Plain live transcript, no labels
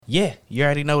Yeah, you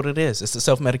already know what it is. It's the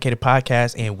Self-Medicated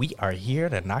Podcast, and we are here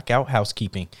to knock out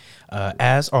housekeeping.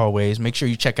 As always, make sure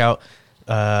you check out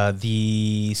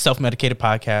the Self-Medicated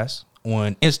Podcast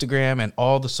on Instagram and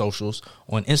all the socials.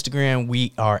 On Instagram,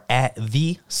 we are at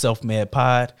the Self-Med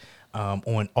Pod.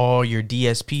 On all your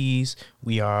DSPs,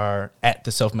 we are at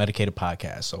the Self-Medicated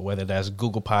Podcast. So whether that's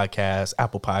Google Podcasts,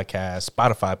 Apple Podcasts,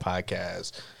 Spotify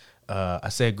Podcasts, I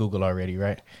said Google already,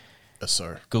 right? Yes,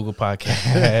 sir. Google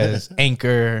Podcasts,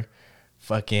 Anchor,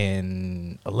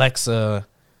 fucking Alexa,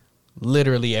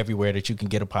 literally everywhere that you can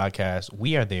get a podcast.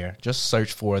 We are there. Just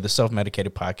search for the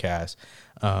Self-Medicated Podcast,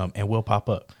 and we'll pop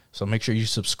up. So make sure you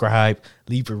subscribe,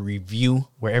 leave a review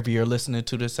wherever you're listening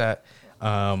to this at.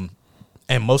 And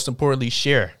most importantly,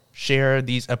 share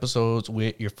these episodes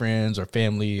with your friends or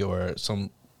family or some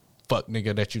fuck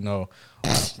nigga that you know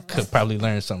could probably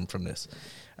learn something from this.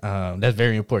 That's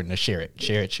very important to share it.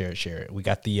 We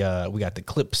got the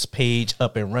clips page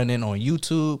up and running on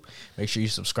YouTube. Make sure you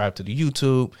subscribe to the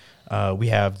YouTube. We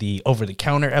have the over the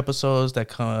counter episodes that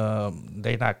come.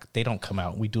 They don't come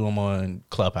out. We do them on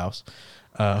Clubhouse.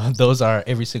 Those are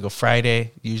every single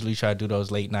Friday. Usually try to do those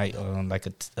late night on like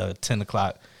a 10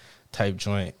 o'clock type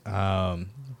joint.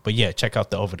 But yeah, check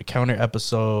out the over the counter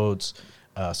episodes.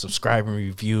 Subscribe and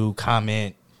review,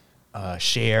 comment,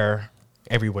 share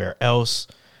everywhere else.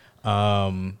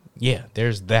 Yeah,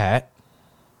 there's that.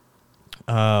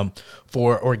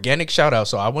 For organic shout out.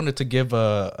 So I wanted to give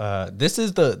this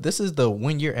is the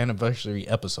 1 year anniversary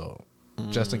episode,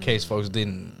 just in case folks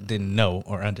didn't know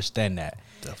or understand that.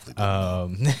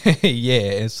 Definitely.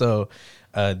 Yeah. And so,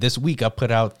 this week I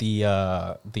put out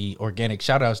the organic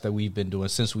shout outs that we've been doing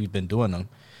since we've been doing them.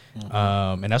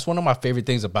 And that's one of my favorite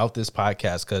things about this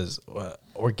podcast, because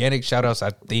organic shout outs, I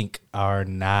think, are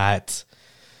not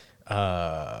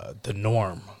the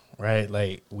norm, right?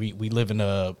 Like we live in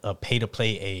a pay to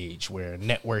play age where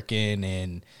networking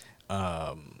and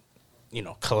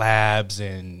collabs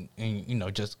and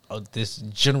just this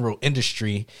general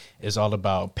industry is all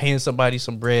about paying somebody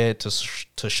some bread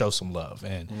to show some love.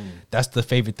 And that's the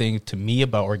favorite thing to me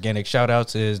about organic shout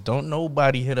outs is don't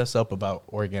nobody hit us up about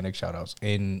organic shout outs.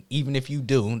 And even if you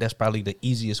do, that's probably the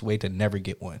easiest way to never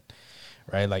get one,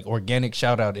 right? Like organic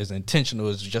shout out is intentional.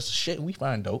 It's just shit we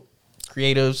find dope.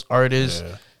 Creatives, artists,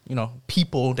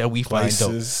 people that we find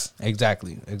dope.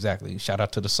 Exactly. Shout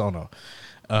out to the Sono.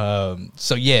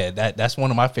 So yeah, that's one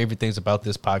of my favorite things about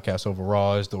this podcast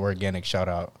overall is the organic shout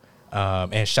out.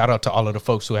 And shout out to all of the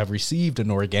folks who have received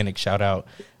an organic shout out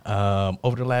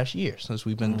over the last year since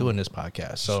we've been doing this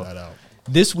podcast. So Shout out.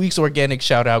 This week's organic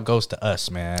shout out goes to us,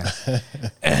 man.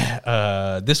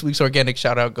 This week's organic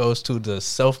shout out goes to the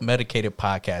Self-Medicated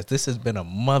Podcast. This has been a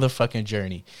motherfucking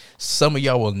journey. Some of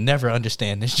y'all will never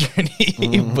understand this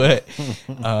journey, but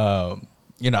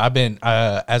I've been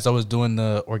as I was doing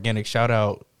the organic shout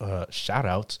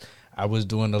outs, I was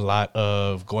doing a lot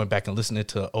of going back and listening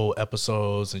to old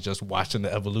episodes and just watching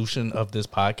the evolution of this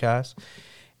podcast.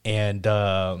 And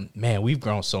man, we've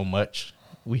grown so much.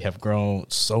 We have grown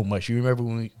so much. You remember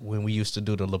when we used to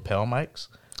do the lapel mics?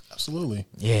 Absolutely.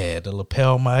 Yeah, the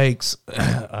lapel mics,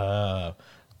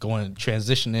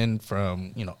 transitioning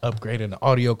from, upgrading the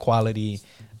audio quality,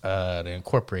 the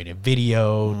incorporated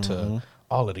video to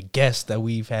all of the guests that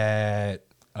we've had,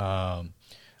 all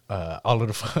of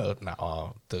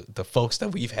the folks that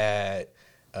we've had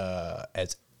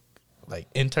as like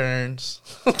interns,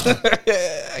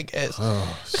 I guess.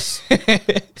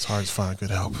 It's hard to find good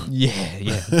help. Yeah,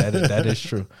 that is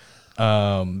true.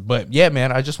 But yeah,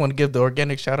 man, I just want to give the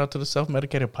organic shout out to the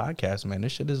Self-Medicated Podcast, man.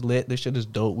 This shit is lit. This shit is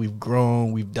dope. We've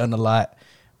grown. We've done a lot.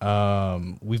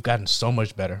 We've gotten so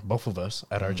much better, both of us,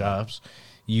 at our jobs.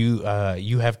 You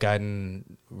have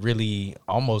gotten really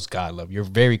almost God level. You're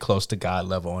very close to God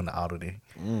level on the auditing.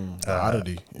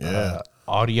 Oddity, yeah.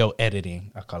 Audio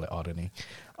editing. I call it auditing.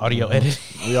 Audio editing.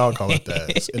 We all call it that.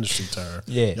 It's an industry term.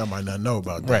 Yeah. Y'all might not know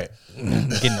about that. Right.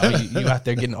 You out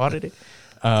there getting audited?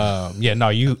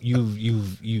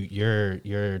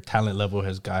 Your talent level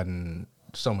has gotten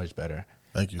so much better.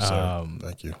 Thank you, sir.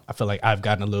 Thank you. I feel like I've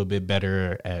gotten a little bit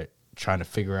better at trying to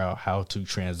figure out how to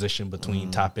transition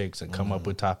between topics and come up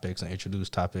with topics and introduce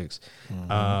topics.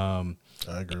 I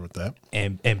agree with that.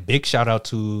 And big shout out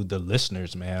to the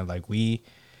listeners, man. Like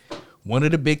one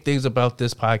of the big things about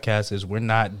this podcast is we're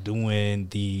not doing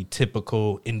the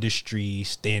typical industry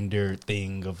standard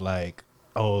thing of like,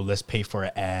 oh, let's pay for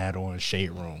an ad on Shade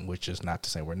Room, which is not to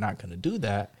say we're not going to do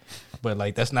that. But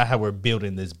like, that's not how we're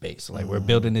building this base. Like we're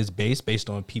building this base based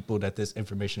on people that this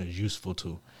information is useful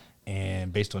to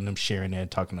and based on them sharing it and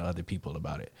talking to other people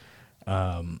about it.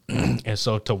 And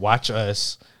so to watch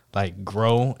us like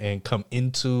grow and come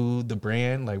into the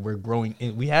brand. Like we're growing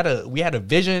in, we had a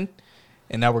vision,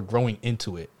 and now we're growing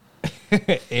into it.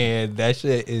 And that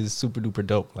shit is super duper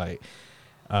dope. Like,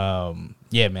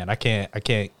 yeah, man, I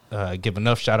can't give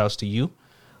enough shout outs to you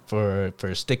for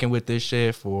sticking with this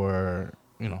shit, for,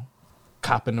 you know,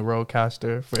 copping the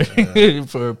Rodecaster,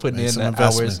 for putting in the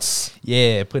hours.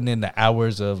 Yeah, putting in the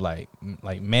hours of like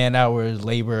man hours,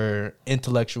 labor,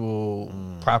 intellectual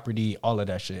property, all of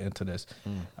that shit into this.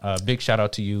 Big shout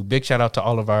out to you. Big shout out to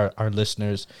all of our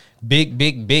listeners.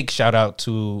 Big shout out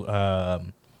to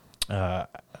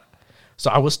so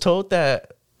I was told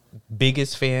that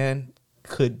biggest fan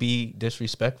could be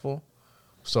disrespectful.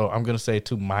 So I'm gonna say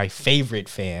to my favorite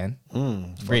fan,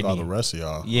 Brittany. All the rest of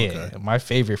y'all. Yeah, okay. My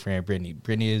favorite fan, Brittany.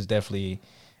 Brittany is definitely,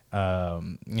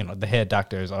 you know, the head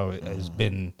doctor has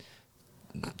been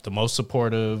the most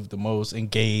supportive, the most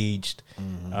engaged.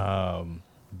 Been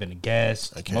a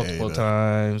guest multiple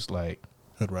times. Like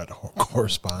Hood Rat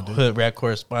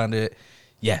correspondent.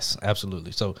 Yes,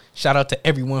 absolutely. So shout out to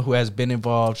everyone who has been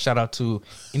involved. Shout out to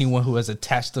anyone who has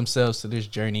attached themselves to this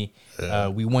journey. Yeah.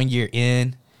 We 1 year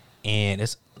in, and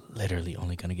it's literally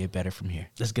only going to get better from here.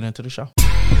 Let's get into the show.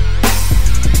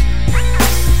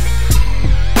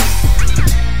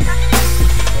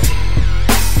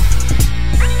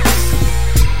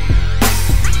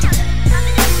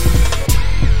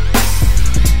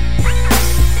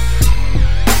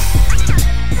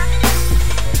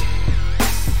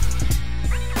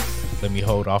 Let me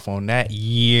hold off on that.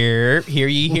 Hear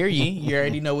ye. You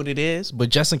already know what it is. But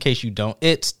just in case you don't,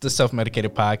 it's the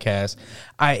Self-Medicated Podcast.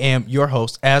 I am your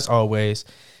host, as always,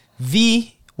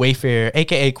 the Wayfarer,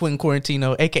 a.k.a. Quentin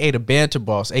Quarantino, a.k.a. the Banter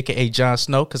Boss, a.k.a. Jon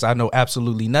Snow, because I know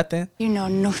absolutely nothing. You know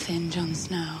nothing, Jon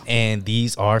Snow. And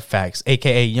these are facts,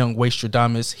 a.k.a. Young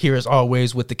Wastradamus, here as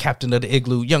always with the Captain of the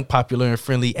Igloo, Young Popular and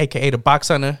Friendly, a.k.a. the Box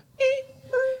Hunter,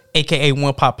 a.k.a.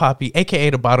 One Pop Poppy, a.k.a.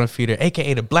 the Bottom Feeder,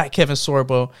 a.k.a. the Black Kevin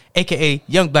Sorbo, a.k.a.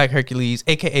 Young Black Hercules,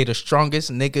 a.k.a. the strongest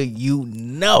nigga you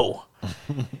know.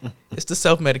 It's the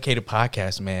Self-Medicated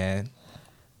Podcast, man.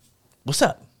 What's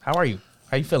up? How are you?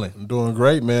 How you feeling? I'm doing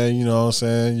great, man. You know what I'm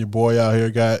saying? Your boy out here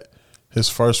got his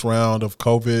first round of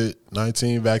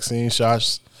COVID-19 vaccine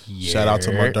shots. Yeah. Shout out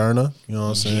to Moderna. You know what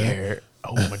I'm saying? Yeah.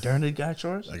 Oh, Moderna got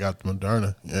yours? I got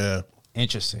Moderna, yeah.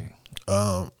 Interesting.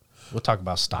 We'll talk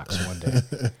about stocks one day.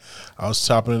 I was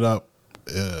chopping it up.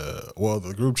 Well,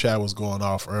 the group chat was going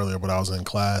off earlier, but I was in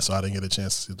class, so I didn't get a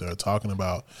chance to sit there talking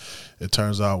about. It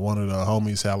turns out one of the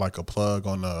homies had like a plug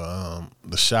on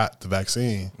the shot, the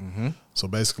vaccine. Mm-hmm. So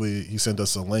basically, he sent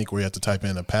us a link where you have to type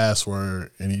in a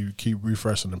password, and you keep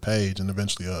refreshing the page, and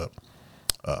eventually a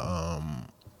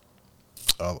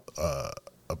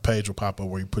page will pop up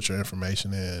where you put your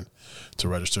information in to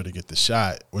register to get the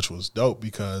shot, which was dope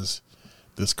because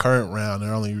this current round,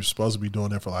 they're only supposed to be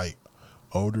doing it for like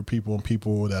older people and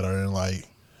people that are in like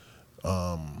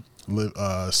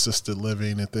assisted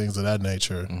living and things of that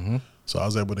nature. Mm-hmm. So I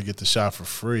was able to get the shot for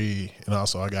free, and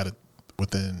also I got it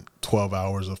within 12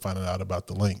 hours of finding out about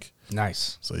the link.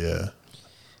 Nice. So yeah,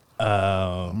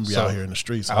 I'm gonna be out here in the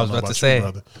streets. I was about to say,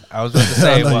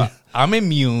 well, I'm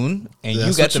immune, and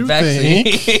you got the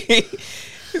vaccine.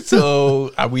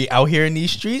 So are we out here in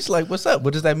these streets? Like, what's up?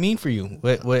 What does that mean for you?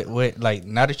 What like,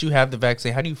 now that you have the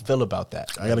vaccine, how do you feel about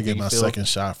that? I got to get my second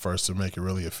shot first to make it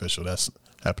really official. That's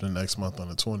happening next month on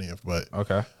the 20th. But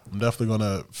okay, I'm definitely going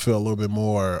to feel a little bit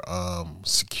more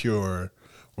secure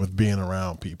with being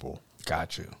around people.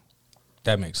 Got you.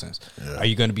 That makes sense. Yeah. Are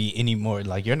you going to be any more,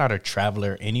 like, you're not a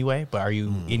traveler anyway, but are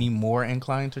you any more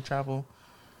inclined to travel?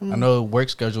 I know work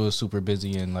schedule is super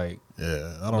busy and like,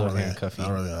 yeah, I don't really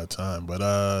have time, but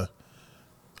I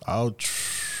ain't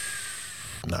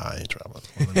traveling.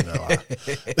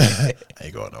 I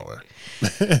ain't going nowhere.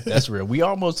 That's real. We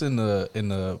almost in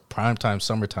the prime time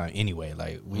summertime anyway.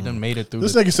 Like we done made it through.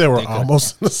 This nigga said we're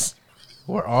almost.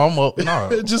 We're almost. No,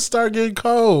 it just started getting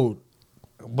cold.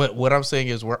 But what I'm saying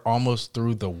is we're almost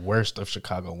through the worst of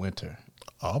Chicago winter.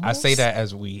 Almost? I say that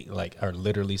as we like are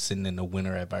literally sitting in the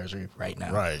winter advisory right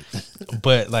now. Right.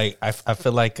 But like I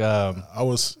feel like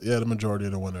the majority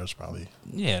of the winter is probably.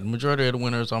 Yeah, the majority of the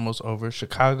winter is almost over.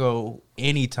 Chicago,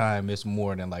 anytime it's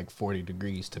more than like 40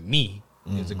 degrees to me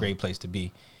is a great place to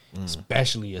be.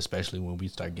 Especially when we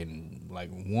start getting like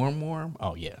warm.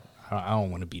 Oh yeah. I don't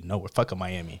want to be nowhere. Fuck a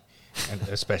Miami. And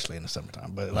especially in the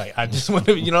summertime. But like I just want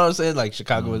to, you know what I'm saying? Like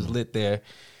Chicago is lit there.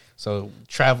 So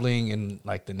traveling in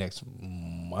like the next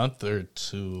month or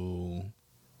two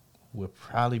would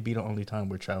probably be the only time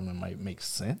where traveling might make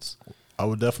sense. I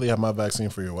would definitely have my vaccine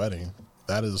for your wedding.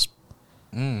 That is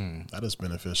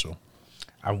beneficial.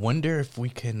 I wonder if we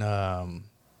can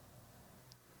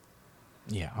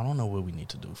Yeah, I don't know what we need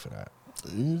to do for that.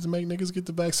 You need to make niggas get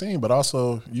the vaccine, but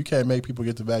also you can't make people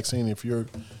get the vaccine if you're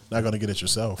not going to get it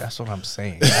yourself. That's what I'm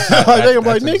saying.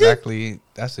 Nigga.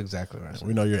 That's exactly what I'm saying.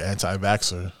 We know you're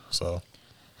anti-vaxxer, so.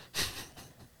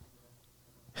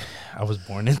 I was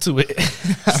born into it.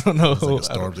 I don't know. Nigga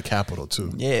stormed the Capitol,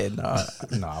 too. Yeah, no,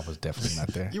 I was definitely not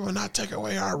there. You will not take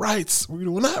away our rights. We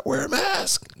will not wear a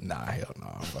mask. Nah, hell no.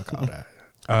 Fuck all that.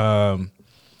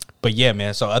 But yeah,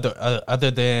 man. So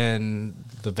other than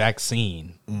the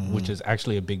vaccine, which is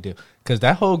actually a big deal, because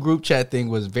that whole group chat thing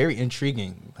was very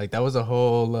intriguing. Like that was a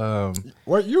whole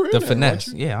What you were in the there, finesse.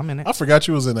 weren't you? Yeah, I'm in it. I forgot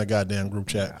you was in that goddamn group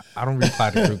chat. I don't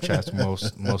reply to group chats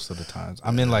most of the times.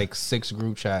 I'm in like 6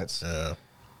 group chats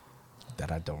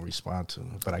that I don't respond to,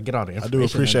 but I get all the information. I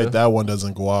do appreciate that one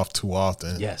doesn't go off too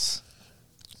often. Yes,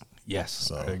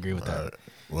 So I agree with that.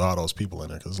 With all those people in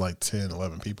there, because it's like 10,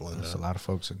 11 people in There's there. a lot of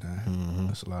folks in there.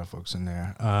 There's a lot of folks in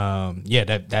there. Yeah,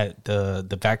 that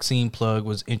the vaccine plug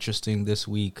was interesting this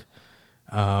week.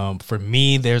 For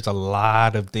me, there's a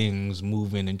lot of things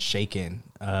moving and shaking.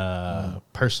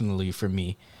 Personally, for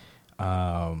me,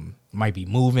 might be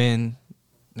moving.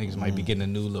 Niggas might be getting a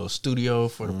new little studio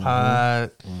for the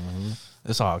pod.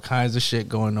 There's all kinds of shit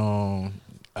going on.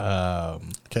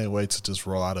 Can't wait to just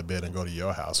roll out of bed and go to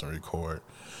your house and record.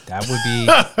 That would be.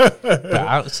 But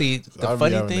I see. The I'll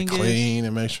funny be having thing to clean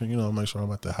and make sure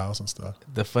I'm at the house and stuff.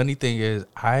 The funny thing is,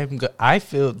 I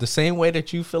feel the same way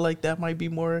that you feel like that might be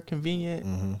more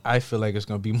convenient. I feel like it's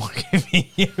gonna be more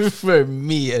convenient for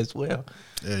me as well.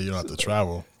 Yeah, you don't have to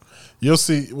travel. You'll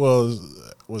see. Well,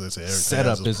 what they say?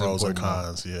 Setup is pros and important.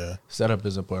 cons. Yeah, Setup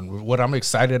is important. What I'm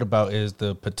excited about is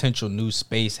the potential new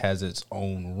space has its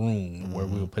own room where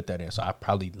we will put that in. So I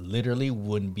probably literally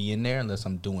wouldn't be in there unless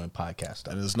I'm doing podcast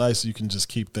stuff. and it's nice you can just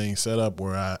keep things set up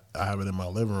where I have it in my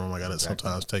living room. I got to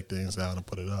sometimes take things down and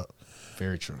put it up.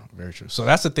 Very true. Very true. So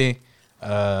that's the thing.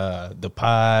 The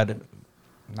pod,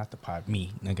 not the pod,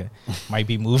 me, nigga, might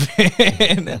be moving.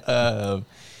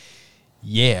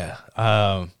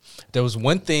 There was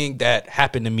one thing that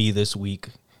happened to me this week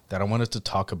that I wanted to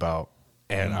talk about,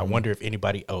 and I wonder if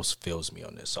anybody else feels me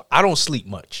on this. So I don't sleep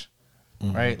much,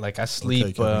 right? Like I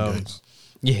sleep. Kevin Gates.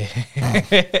 Yeah,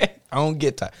 I don't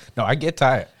get tired. No, I get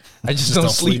tired. I just don't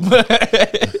sleep.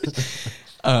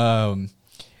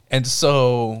 And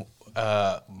so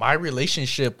my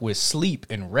relationship with sleep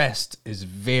and rest is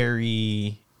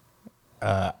very,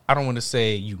 I don't want to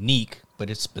say unique, but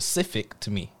it's specific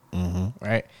to me,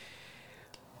 right?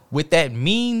 What that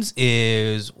means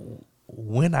is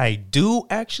when I do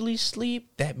actually sleep,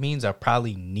 that means I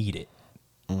probably need it,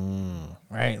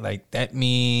 right? Like that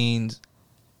means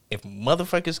if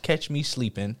motherfuckers catch me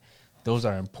sleeping, those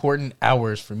are important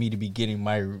hours for me to be getting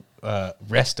my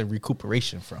rest and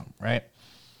recuperation from, right?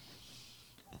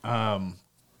 And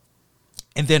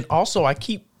then also I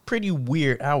keep pretty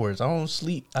weird hours. I don't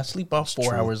sleep. I sleep about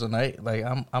 4 hours a night. Like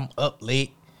I'm up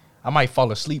late. I might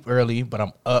fall asleep early, but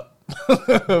I'm up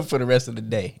for the rest of the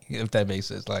day, if that makes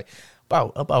sense. Like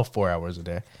about 4 hours a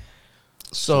day.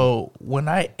 So when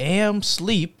I am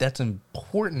sleep, that's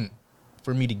important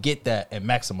for me to get that and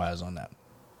maximize on that.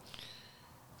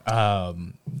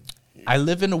 I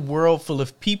live in a world full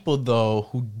of people, though,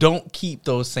 who don't keep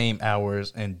those same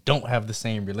hours and don't have the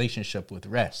same relationship with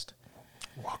rest.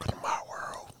 Welcome to my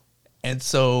world. And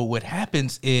so what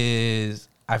happens is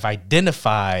I've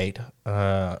identified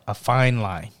a fine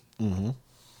line.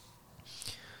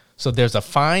 So there's a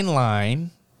fine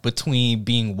line between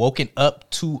being woken up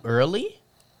too early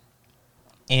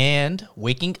and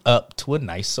waking up to a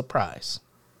nice surprise.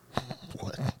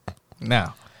 What?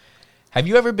 Now, have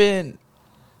you ever been,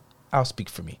 I'll speak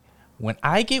for me. When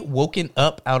I get woken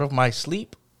up out of my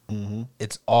sleep,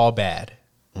 it's all bad.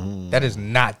 That is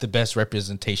not the best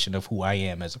representation of who I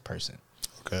am as a person.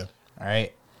 Okay. All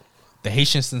right. The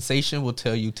Haitian Sensation will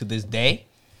tell you to this day,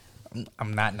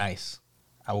 I'm not nice.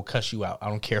 I will cuss you out. I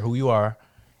don't care who you are.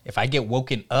 If I get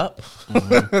woken up,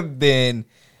 then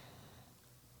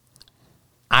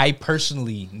I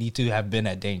personally need to have been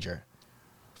at danger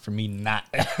for me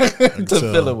not to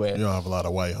feel away. You don't have a lot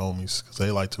of white homies because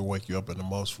they like to wake you up in the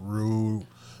most rude,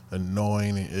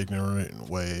 annoying, and ignorant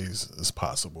ways as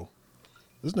possible.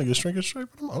 This nigga drinking straight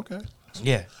from him? Okay.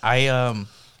 Yeah, I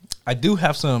do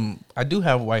have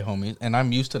white homies, and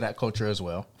I'm used to that culture as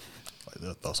well. Like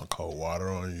they'll throw some cold water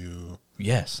on you.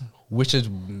 Yes, which is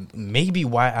maybe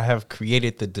why I have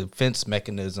created the defense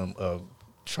mechanism of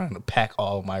trying to pack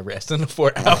all my rest in the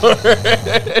 4 hours.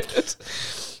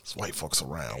 There's white folks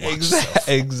around. Watch yourself.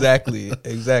 Exactly.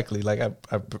 Like I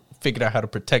figured out how to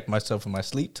protect myself in my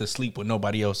sleep to sleep when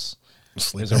nobody else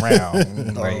is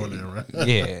around. Right?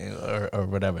 Yeah, or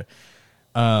whatever.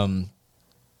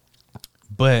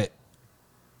 But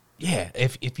yeah,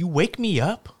 if you wake me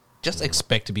up, just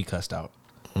expect to be cussed out.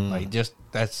 Like, just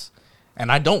that's,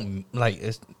 and I don't like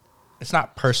it's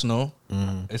not personal.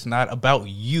 It's not about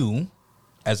you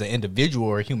as an individual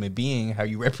or a human being, how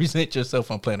you represent yourself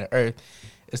on planet Earth.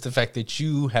 It's the fact that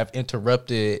you have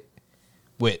interrupted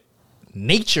what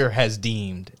nature has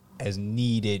deemed as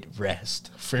needed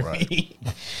rest for me.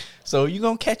 So you're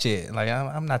gonna catch it. Like,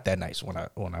 I'm not that nice when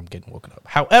I'm getting woken up.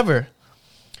 However,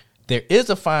 there is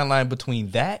a fine line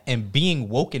between that and being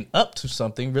woken up to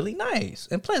something really nice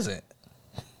and pleasant.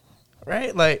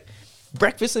 Right? Like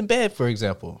breakfast in bed, for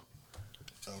example.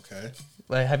 Okay.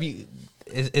 Like,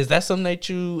 is that something that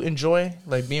you enjoy?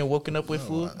 Like being woken up with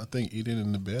food? I think eating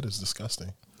in the bed is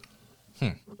disgusting.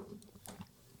 Yeah,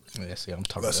 see, I'm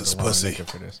talking Unless to it's the wrong pussy. nigga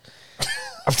for this.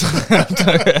 I'm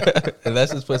talking,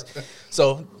 unless it's pussy.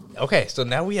 So, okay, so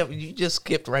now you just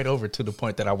skipped right over to the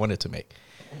point that I wanted to make.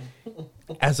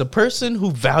 As a person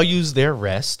who values their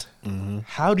rest,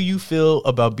 how do you feel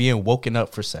about being woken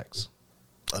up for sex?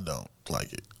 I don't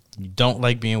like it. You don't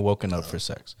like being woken up for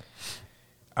sex.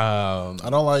 I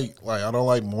don't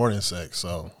like morning sex.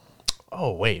 So,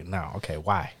 Oh, wait, no. Okay,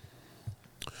 why?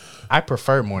 I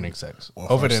prefer morning sex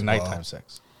over first the of all, nighttime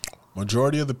sex.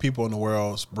 majority of the people in the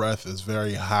world's breath is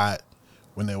very hot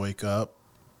when they wake up.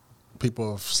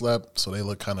 People have slept, so they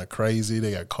look kind of crazy.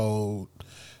 They got cold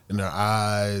in their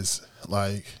eyes.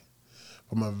 Like,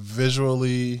 from a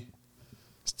visually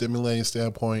stimulating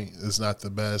standpoint, it's not the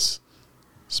best.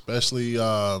 Especially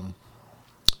if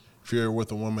you're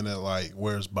with a woman that like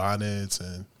wears bonnets,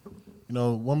 and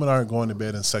women aren't going to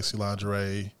bed in sexy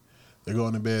lingerie. They're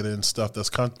going to bed in stuff that's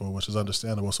comfortable, which is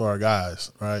understandable. So are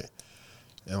guys, right?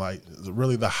 And like,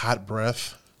 really, the hot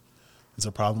breath is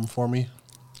a problem for me.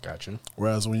 Gotcha.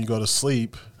 Whereas when you go to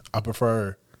sleep, I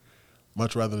prefer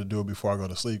much rather to do it before I go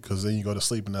to sleep, because then you go to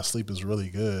sleep and that sleep is really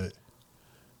good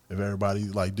if everybody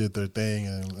like did their thing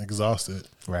and exhausted.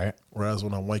 Right. Whereas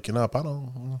when I'm waking up, I'd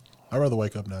rather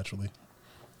wake up naturally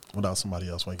without somebody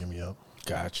else waking me up.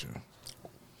 Gotcha.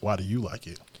 Why do you like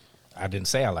it? I didn't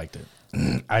say I liked it.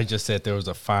 I just said there was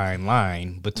a fine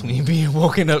line between being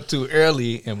woken up too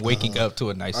early and waking up to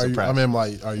a nice surprise.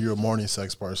 Are you a morning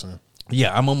sex person?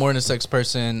 Yeah, I'm a morning sex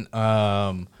person,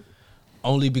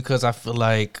 only because I feel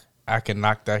like I can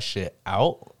knock that shit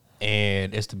out,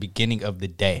 and it's the beginning of the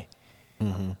day.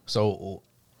 So,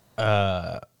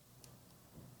 and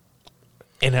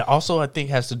it also, I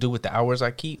think, has to do with the hours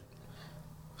I keep.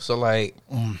 So, like,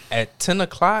 at 10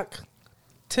 o'clock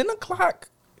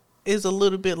is a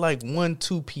little bit like 1,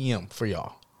 2 p.m. for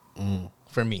y'all,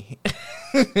 for me.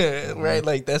 Right?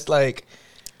 Like, that's like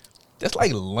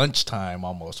lunchtime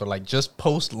almost, or like just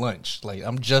post lunch. Like,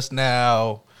 I'm just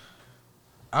now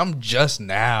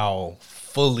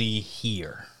fully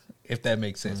here, if that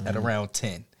makes sense, at around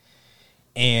 10.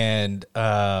 And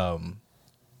so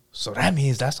that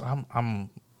means I'm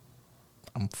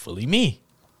fully me.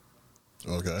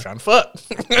 Okay. Trying to fuck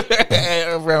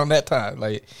around that time.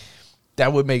 Like,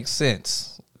 that would make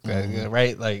sense.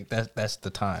 Right? Like, that's the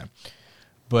time.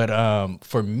 But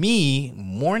for me,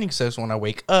 morning sex, when I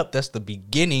wake up, that's the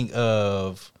beginning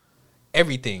of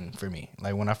everything for me.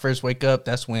 Like, when I first wake up,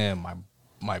 that's when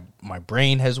my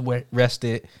brain has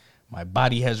rested, my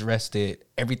body has rested,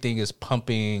 everything is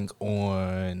pumping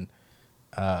on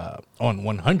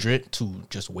 100 to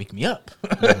just wake me up.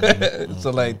 So,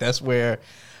 like, that's where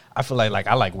I feel like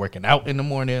I like working out in the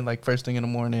morning, like first thing in the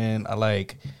morning. I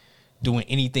like doing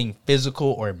anything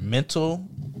physical or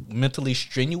mentally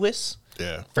strenuous.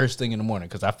 Yeah. First thing in the morning,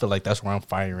 because I feel like that's where I'm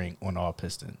firing on all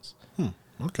pistons.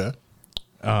 Okay.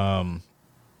 But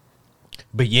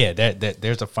yeah, that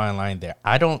there's a fine line there.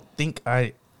 I don't think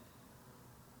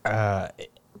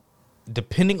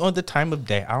depending on the time of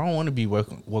day, I don't want to be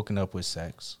woken up with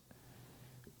sex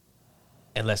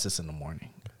unless it's in the morning.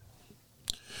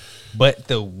 But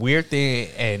the weird thing,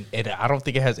 and I don't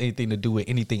think it has anything to do with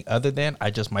anything other than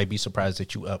I just might be surprised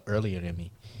that you up earlier than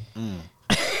me.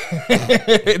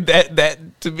 that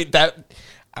to me, that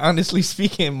honestly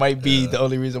speaking might be the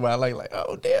only reason why I like,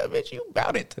 oh damn, bitch, you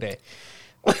about it today.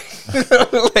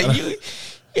 Like, you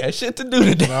got shit to do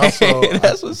today. Also,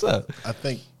 that's what's up. I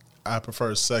think I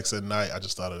prefer sex at night. I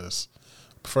just thought of this.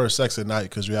 I prefer sex at night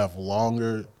because you have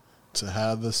longer to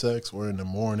have the sex. Where in the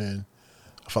morning,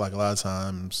 I feel like a lot of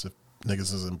times if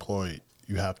niggas is employed,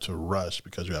 you have to rush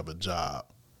because you have a job.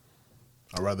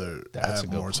 I'd rather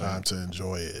have more time to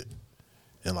enjoy it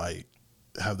and like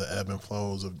have the ebb and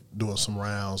flows of doing some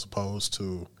rounds, opposed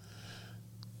to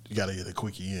you got to get a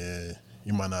quickie in.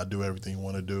 You might not do everything you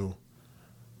want to do.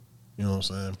 You know what I'm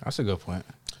saying? That's a good point.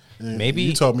 And maybe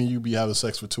you told me you be having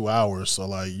sex for 2 hours, so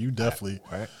like you definitely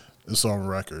It's on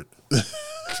record.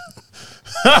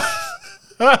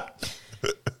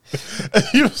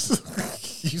 you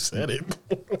said it.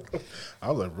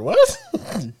 I was like, what?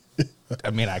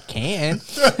 I mean, I can.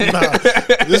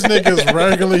 This nigga's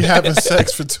regularly having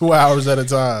sex for 2 hours at a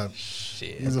time.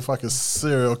 Shit. He's a fucking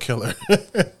serial killer.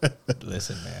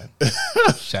 Listen, man.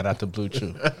 Shout out to Blue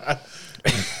Chew.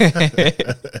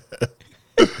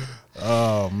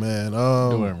 Oh man,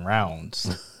 Doing rounds.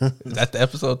 Is that the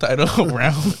episode title?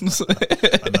 Rounds.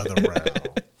 another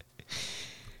round.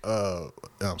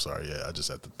 I'm sorry. Yeah, I just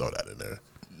had to throw that in there.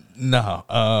 No.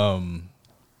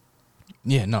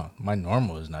 Yeah, no. My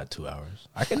normal is not 2 hours.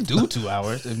 I can do 2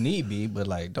 hours if need be, but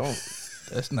like,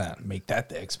 let's not make that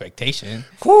the expectation.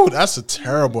 Whew, that's a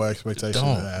terrible expectation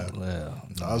Don't. to have. Well,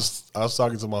 no. I was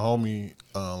talking to my homie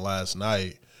last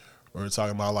night. We were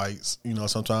talking about like, you know,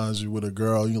 sometimes you with a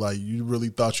girl, you really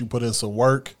thought you put in some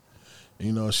work,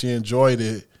 you know, she enjoyed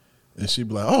it, and she'd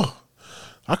be like, oh,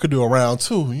 I could do a round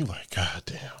two. And you're like, God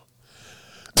damn.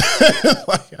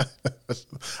 Like,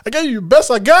 I gave you the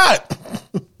best I got.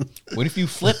 What if you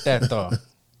flip that though?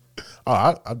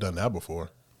 Oh, I've done that before.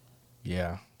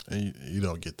 Yeah. And you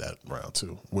don't get that round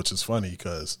two, which is funny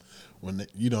because when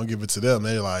you don't give it to them,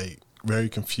 they're like very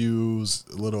confused,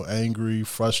 a little angry,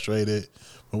 frustrated.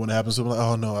 But when it happens to them, like,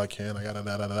 oh no, I can't. I gotta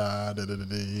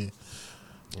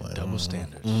like, Double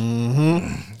standards.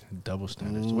 Mm-hmm. Double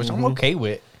standards, which I'm okay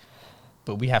with,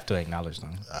 but we have to acknowledge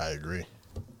them. I agree.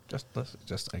 Just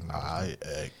acknowledge them.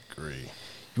 I agree.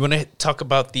 You want to talk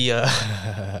about the?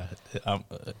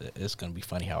 It's gonna be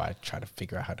funny how I try to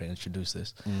figure out how to introduce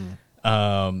this.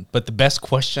 But the best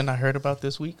question I heard about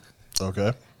this week.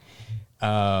 Okay.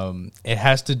 It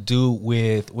has to do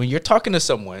with when you're talking to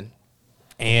someone,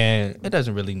 and it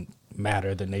doesn't really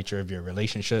matter the nature of your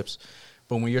relationships,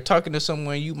 but when you're talking to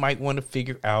someone, you might want to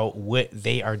figure out what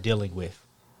they are dealing with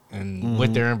and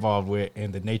what they're involved with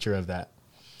and the nature of that.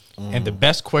 And the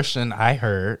best question I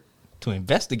heard to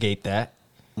investigate that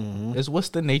is, what's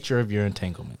the nature of your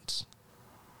entanglements?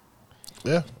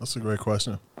 Yeah, that's a great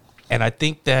question. And I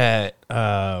think that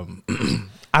I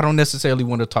don't necessarily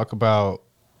want to talk about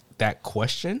that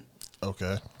question,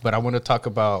 Okay. but I want to talk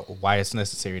about why it's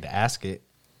necessary to ask it.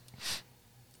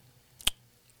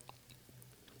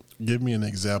 Give me an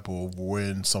example of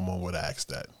when someone would ask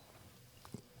that.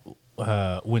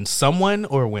 When someone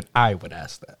or when I would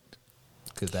ask that,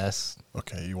 because that's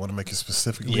Okay, you want to make it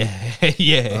specifically?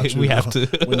 yeah. We have to.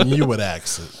 When you would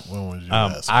ask it, when would you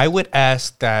ask it? I would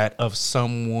ask that of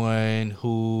someone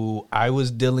who I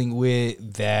was dealing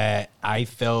with that I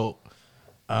felt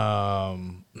the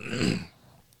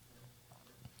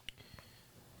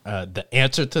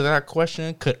answer to that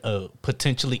question could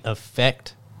potentially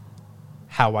affect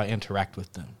how I interact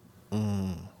with them.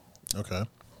 Okay.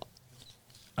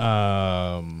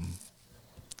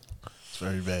 It's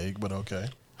very vague, but okay.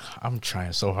 I'm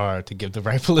trying so hard to give the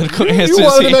right political answers. You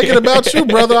wanted to make here. it about you,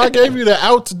 brother. I gave you the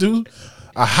out to do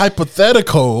a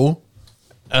hypothetical.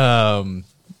 So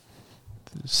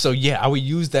yeah, I would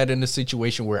use that in a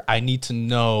situation where I need to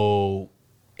know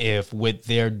if what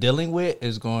they're dealing with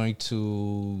is going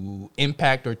to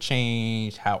impact or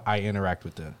change how I interact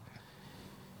with them.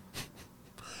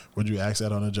 Would you ask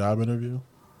that on a job interview?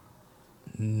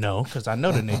 No, because I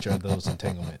know the nature of those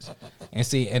entanglements. And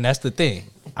see, and that's the thing.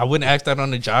 I wouldn't ask that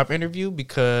on a job interview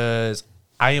because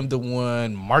I am the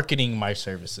one marketing my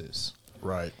services.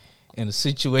 Right. In a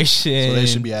situation. So they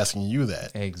should be asking you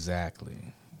that. Exactly.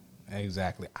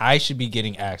 I should be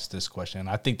getting asked this question.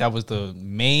 I think that was the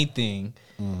main thing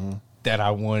that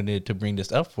I wanted to bring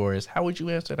this up for is, how would you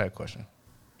answer that question?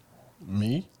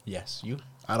 Me? Yes, you.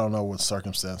 I don't know what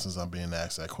circumstances I'm being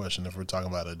asked that question if we're talking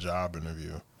about a job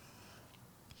interview.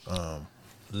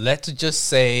 Let's just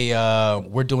say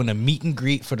we're doing a meet and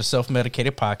greet for the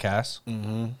Self-Medicated podcast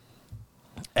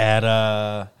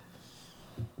at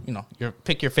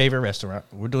pick your favorite restaurant.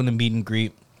 We're doing a meet and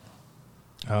greet.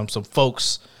 Some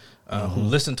folks who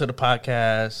listen to the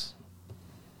podcast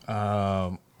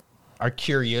are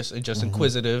curious and just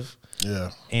inquisitive.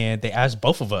 Yeah. And they ask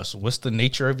both of us, what's the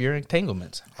nature of your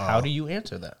entanglements? How do you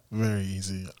answer that? Very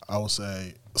easy. I would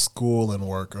say school and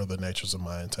work are the natures of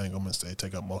my entanglements. They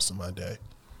take up most of my day.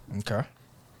 Okay.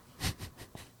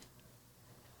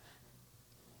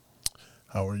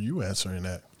 How are you answering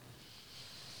that?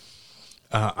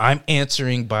 I'm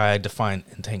answering by define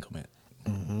entanglement.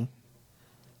 And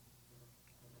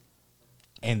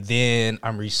then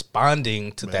I'm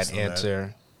responding to Based that on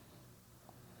answer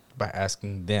by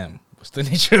asking them what's the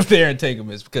nature of their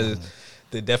entanglements, because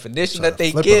the definition Try that to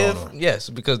they flip it give, on 'em. yes,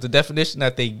 because the definition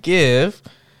that they give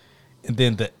and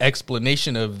then the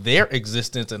explanation of their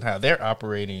existence and how they're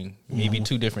operating may be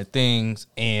two different things.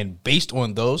 And based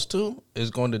on those two is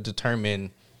going to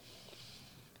determine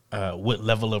what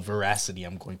level of veracity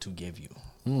I'm going to give you.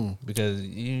 Because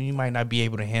you might not be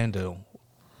able to handle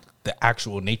the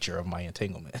actual nature of my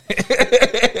entanglement,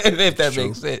 if that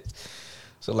makes sense.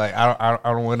 So like, I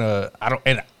don't want to,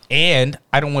 and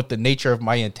I don't want the nature of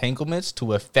my entanglements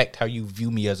to affect how you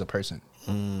view me as a person.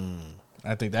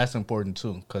 I think that's important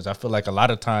too, because I feel like a lot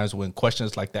of times when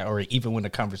questions like that, or even when the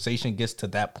conversation gets to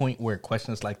that point where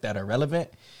questions like that are relevant,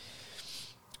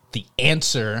 the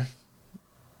answer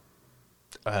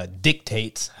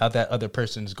dictates how that other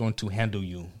person is going to handle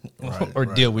you or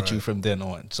deal with you from then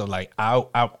on. So like, I'm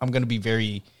going to be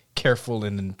very careful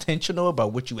and intentional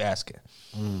about what you asking.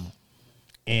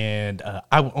 And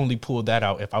I would only pull that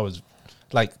out if I was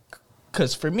like,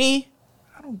 because for me,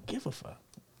 I don't give a fuck.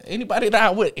 Anybody that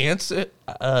I would answer,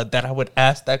 that I would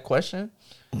ask that question,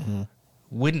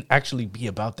 wouldn't actually be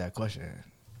about that question.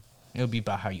 It would be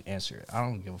about how you answer it. I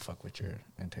don't give a fuck what your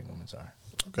entanglements are.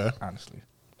 Okay. Honestly.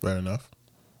 Fair enough.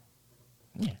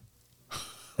 Yeah.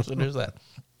 So there's that.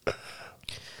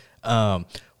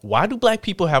 Why do black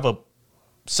people have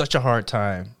such a hard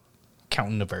time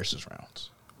counting the versus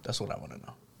rounds? That's what I want to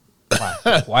know.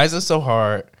 Why? Why is it so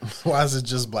hard? Why is it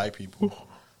just black people?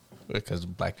 Because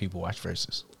black people watch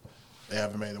versus. They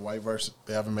haven't made a white versus.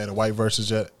 They haven't made a white versus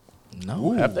yet.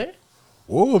 No, have they?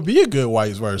 What would be a good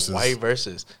white versus? White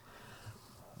versus.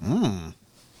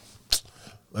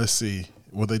 Let's see.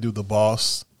 Will they do the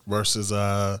boss versus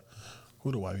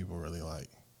who do white people really like?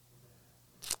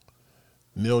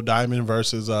 Neil Diamond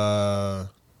versus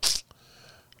what's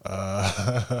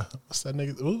that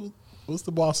nigga? What's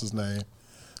the boss's name?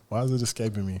 Why is it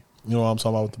escaping me? You know what I'm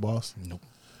talking about with the boss? Nope.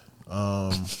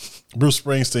 Bruce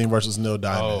Springsteen versus Neil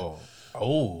Diamond.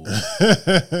 Oh.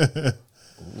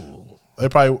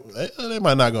 They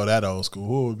might not go that old school.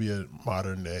 Who would be a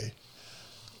modern day?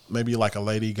 Maybe like a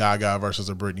Lady Gaga versus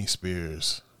a Britney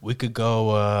Spears. We could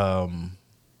go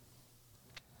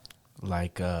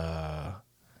like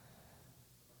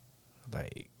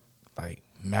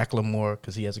Macklemore,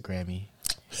 because he has a Grammy.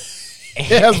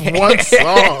 He has one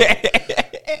song.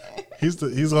 He's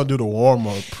gonna do the warm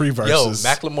up pre-verses. Yo,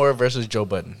 Macklemore versus Joe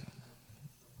Budden.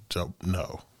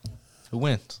 No. Who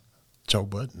wins? Joe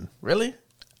Budden. Really?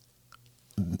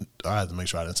 I had to make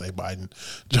sure I didn't say Biden.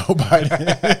 Joe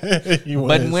Biden. He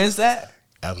Budden wins that?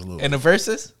 Absolutely. In the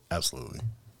verses? Absolutely.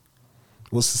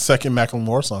 What's the second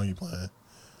Macklemore song you playing?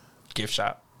 Gift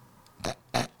Shop.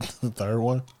 The third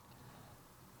one?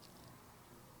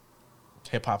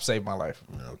 Hip Hop Saved My Life.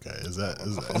 Okay. Is that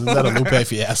a Lupe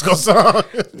Fiasco song?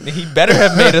 He better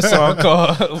have made a song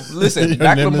called listen,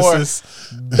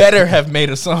 Macklemore better have made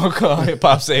a song called Hip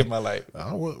Hop Saved My Life.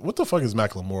 What the fuck is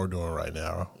Macklemore doing right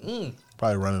now?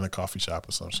 Probably running a coffee shop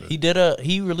or some shit.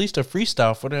 He released a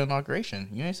freestyle for the inauguration.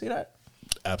 You ain't see that?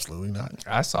 Absolutely not.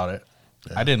 I saw that.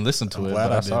 Yeah. I didn't listen to it, glad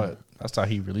but I I saw didn't. it. I saw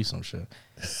he released some shit.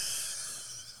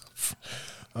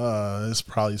 There's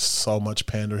probably so much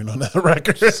pandering on that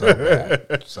record.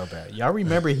 So bad. Y'all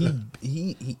remember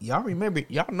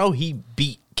y'all know he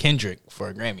beat Kendrick for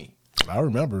a Grammy. I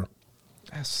remember.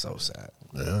 That's so sad.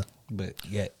 Yeah. But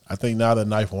yet I think now that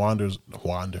Knife wanders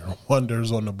on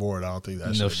the board, I don't think that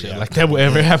no should shit like that will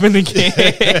ever happen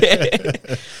again.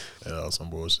 Some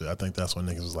bullshit. I think that's when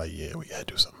niggas was like, yeah, we gotta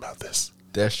do something about this.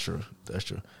 That's true.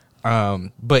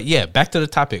 But yeah, back to the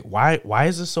topic. Why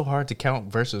is it so hard to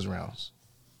count versus rounds?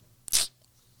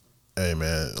 Hey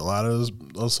man, a lot of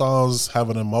those songs have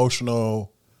an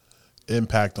emotional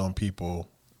impact on people.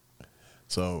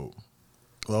 So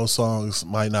those songs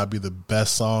might not be the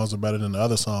best songs or better than the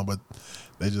other song, but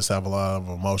they just have a lot of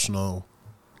emotional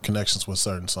connections with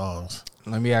certain songs.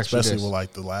 Let me ask you especially this. with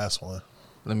like the last one.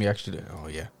 Let me ask you this. Oh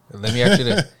yeah. Let me ask you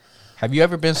this. Have you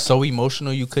ever been so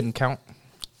emotional you couldn't count?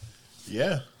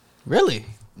 Yeah. Really?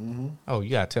 Mm-hmm. Oh,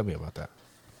 you gotta tell me about that.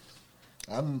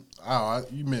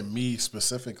 You meant me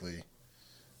specifically.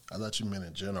 I thought you meant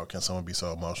in general. Can someone be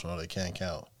so emotional they can't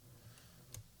count?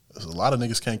 There's a lot of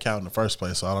niggas can't count in the first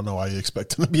place, so I don't know why you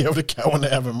expect them to be able to count when they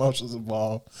have emotions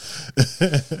involved.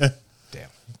 Damn.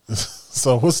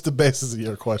 So what's the basis of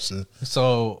your question?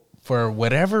 So for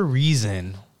whatever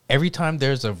reason, every time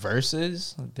there's a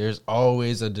versus, there's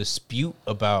always a dispute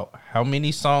about how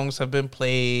many songs have been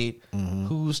played,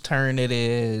 whose turn it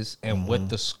is, and what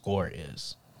the score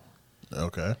is.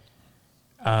 Okay.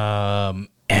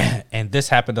 And this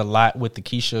happened a lot with the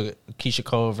Keisha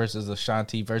Cole versus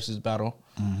Ashanti versus battle.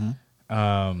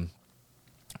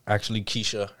 Actually,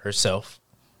 Keisha herself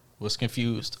was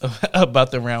confused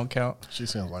about the round count. She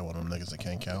seems like one of them niggas that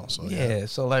can't count. So Yeah.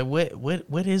 So like,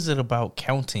 what is it about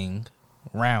counting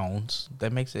rounds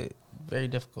that makes it very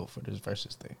difficult for this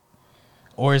versus thing?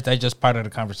 Or is that just part of the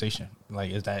conversation?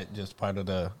 Like, is that just part of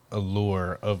the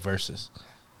allure of versus?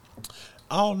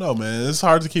 I don't know, man. It's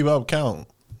hard to keep up count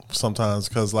sometimes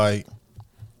because, like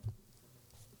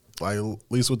at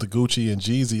least with the Gucci and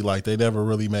Jeezy, like they never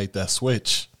really made that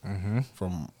switch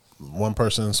from one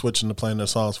person switching to playing their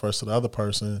songs first to the other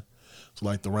person. So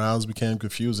like the rounds became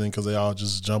confusing because they all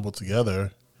just jumbled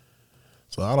together.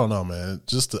 So I don't know, man.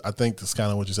 I think that's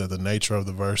kind of what you said. The nature of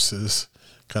the verses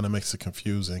kind of makes it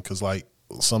confusing because like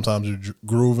sometimes you're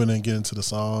grooving and get into the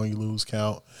song, you lose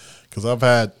count. Because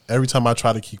every time I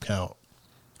try to keep count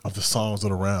of the songs or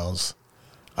the rounds,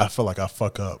 I feel like I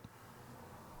fuck up.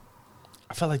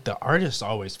 I feel like the artists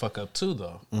always fuck up too,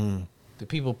 though. The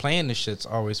people playing the shits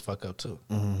always fuck up too.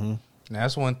 Mm-hmm. Now,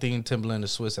 that's one thing Timbaland and the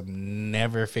Swiss have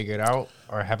never figured out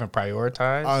or haven't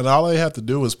prioritized. And all they have to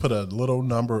do is put a little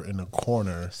number in the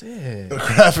corner. That's it. A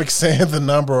graphic saying the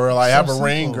number, or like have a simple.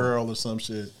 ring girl or some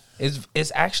shit.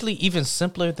 It's actually even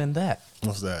simpler than that.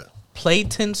 What's that? Play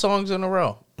 10 songs in a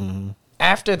row. Mm-hmm.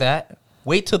 After that,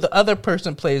 wait till the other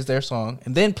person plays their song,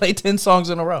 and then play 10 songs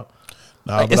in a row.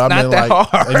 No, like, but it's I not mean, that like,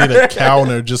 hard. they need a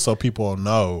counter just so people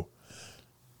know,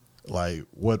 like,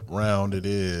 what round it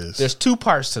is. There's two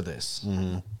parts to this.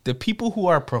 Mm-hmm. The people who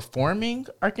are performing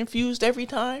are confused every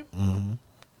time,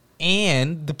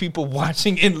 and the people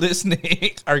watching and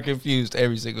listening are confused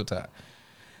every single time.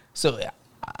 So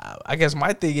I guess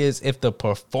my thing is, if the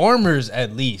performers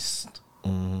at least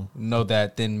know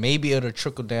that, then maybe it'll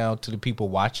trickle down to the people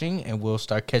watching, and we'll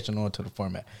start catching on to the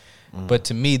format. But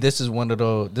to me, this is one of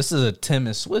those. This is a Tim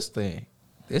and Swiss thing.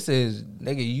 This is,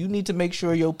 nigga, you need to make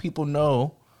sure your people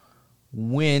know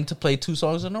when to play 2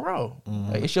 songs in a row.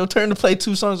 Like, it's your turn to play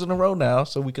 2 songs in a row now,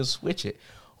 so we can switch it,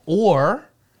 or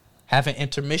have an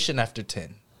intermission after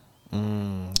 10.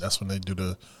 That's when they do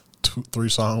the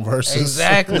 2-3 song verses.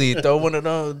 Exactly. Throw one of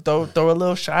those. Throw a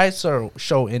little shy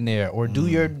show in there, or do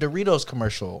your Doritos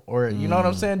commercial, or you know what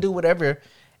I'm saying. Do whatever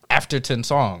after 10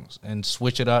 songs and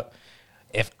switch it up.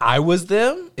 If I was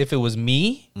them, if it was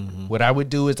me, what I would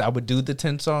do is I would do the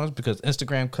 10 songs because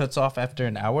Instagram cuts off after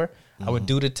an hour. I would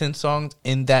do the 10 songs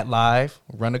in that live,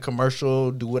 run a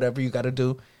commercial, do whatever you got to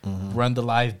do, run the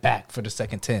live back for the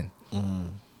second 10.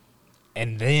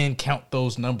 And then count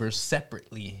those numbers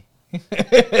separately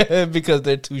because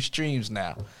they're 2 streams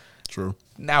now. True.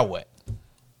 Now what?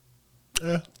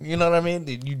 Yeah. You know what I mean?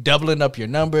 You doubling up your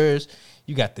numbers.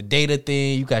 You got the data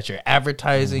thing. You got your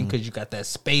advertising because you got that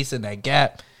space and that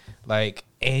gap. Like,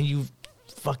 and you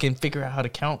fucking figure out how to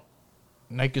count.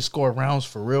 And you can score rounds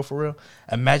for real, for real.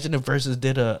 Imagine if Versus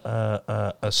did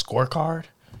a scorecard.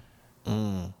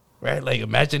 Right? Like,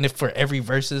 imagine if for every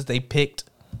Versus they picked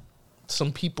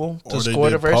some people to Or they score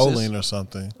the did Versus. polling or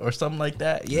something. Or something like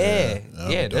that. Yeah.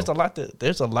 Yeah, There's a lot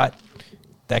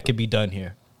that could be done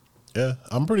here. Yeah,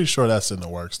 I'm pretty sure that's in the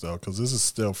works though, because this is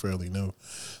still fairly new.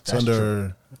 It's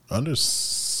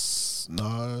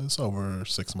it's over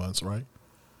 6 months, right?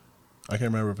 I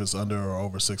can't remember if it's under or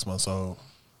over 6 months old.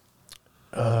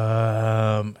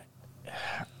 I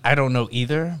don't know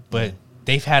either, but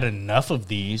they've had enough of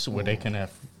these where they can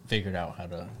have figured out how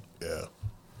to. Yeah.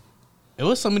 It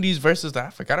was some of these verses that I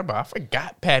forgot about. I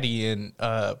forgot Patti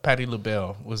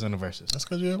LaBelle was in the verses. That's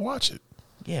because you didn't watch it.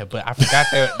 Yeah, but I forgot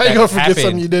that. How you gonna forget happened.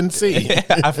 something you didn't see?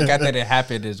 I forgot that it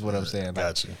happened. Is what I'm saying. Like,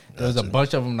 Got you. There was a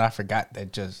bunch of them that I forgot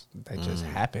that just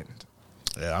happened.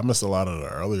 Yeah, I missed a lot of the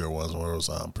earlier ones where it was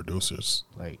producers.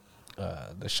 Like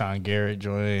the Sean Garrett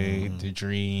joint, The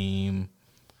Dream.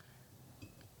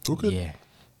 Who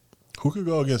could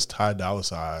go against Ty Dolla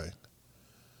 $ign?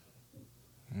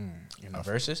 In the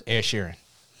verses, Ed Sheeran.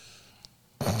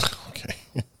 Okay.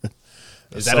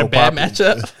 Is that a bad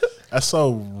matchup? That's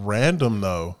so random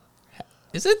though.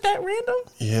 Is it that random?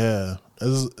 Yeah,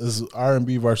 it's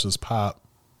R&B versus pop.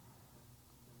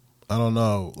 I don't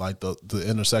know. Like the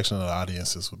intersection of the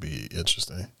audiences would be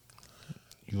interesting.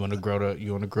 You want to grow the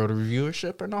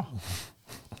viewership or no?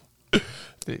 I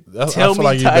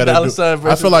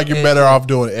feel like you're better off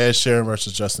doing Ed Sheeran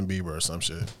versus Justin Bieber or some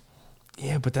shit.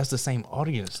 Yeah, but that's the same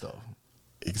audience though.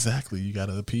 Exactly. You got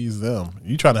to appease them.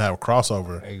 You trying to have a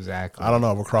crossover. Exactly. I don't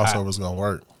know if a crossover is going to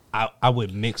work. I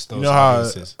would mix those. You know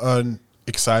audiences. how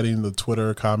exciting the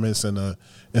Twitter comments and the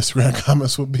Instagram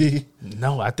comments would be?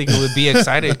 No, I think it would be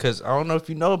excited because I don't know if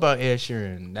you know about Ed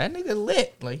Sheeran. That nigga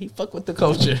lit. Like, he fuck with the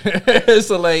culture.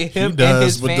 So, like, him he does, and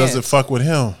his but fans. does it fuck with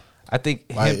him? I think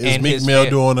Like, him is and Meek his Mill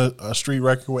fans. doing a street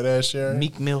record with Ed Sheeran?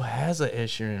 Meek Mill has an Ed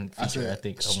Sheeran feature, I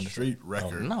think. Street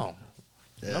record. Oh, no.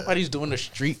 Yeah. Nobody's doing a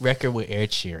street record with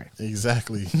Ed Sheeran.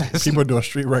 Exactly. People are doing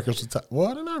street records with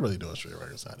well, they're not really doing street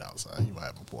records with Ty Dolla $ign. You might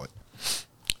have a point.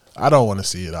 I don't want to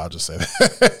see it. I'll just say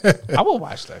that. I will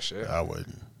watch that shit. I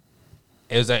wouldn't.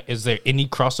 Is there any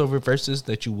crossover verses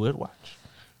that you would watch?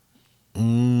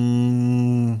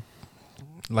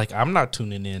 Like, I'm not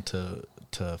tuning in to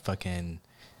fucking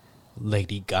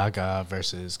Lady Gaga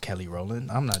versus Kelly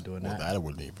Rowland. I'm not doing Well, that. that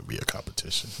wouldn't even be a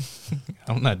competition.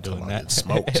 I'm not doing I'm that.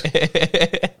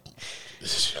 getting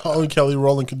smoked. All Kelly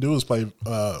Rowland can do is play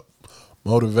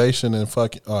Motivation and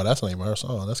fucking. Oh, that's not even her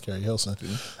song. That's Carrie Hilson.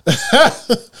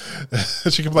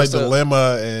 She can play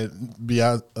Dilemma and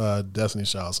Beyond Destiny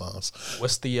Child songs.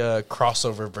 What's the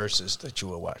crossover verses that you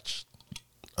would watch?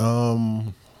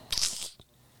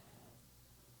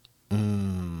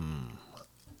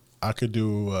 I could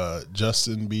do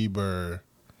Justin Bieber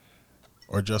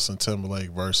or Justin Timberlake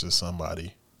versus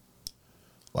somebody.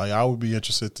 Like, I would be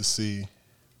interested to see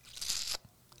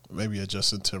maybe a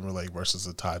Justin Timberlake versus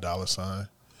a Ty Dolla $ign.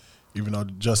 Even though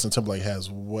Justin Timberlake has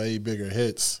way bigger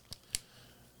hits,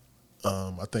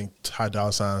 I think Ty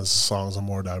Dolla $ign's songs are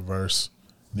more diverse.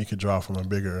 And he could draw from a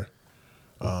bigger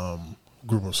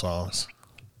group of songs.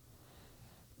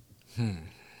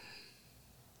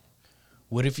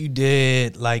 What if you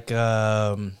did like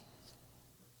Adele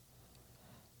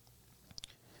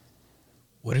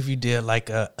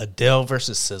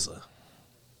versus SZA?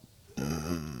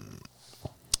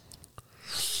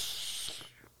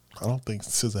 I don't think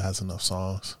SZA has enough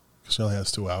songs. She only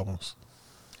has 2 albums.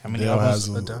 How many Adele albums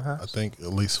has, Adele has? I think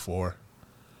at least 4.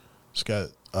 She's got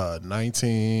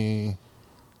 19,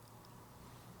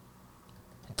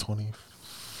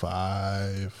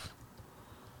 25.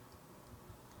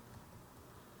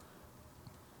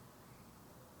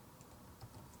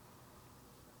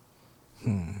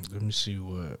 Let me see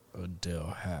what Adele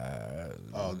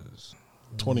has.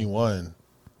 21.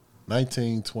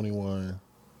 19, 21.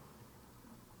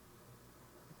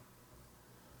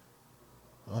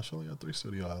 Oh, she only got 3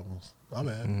 studio albums. My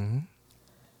bad.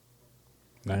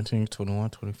 19, 21,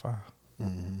 25.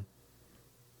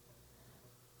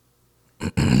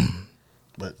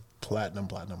 But platinum.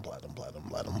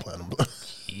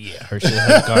 Yeah, her shit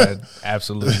has gone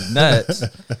absolutely nuts.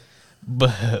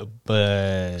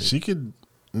 But She could.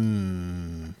 She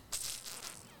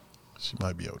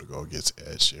might be able to go against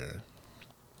Ed Sheeran.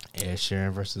 Ed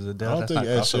Sheeran versus Adele. I don't think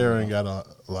Ed Sheeran got a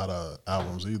lot of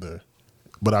albums either.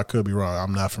 But I could be wrong.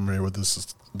 I'm not familiar with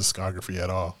this discography at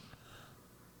all.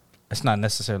 It's not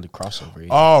necessarily crossover either.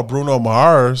 Oh, Bruno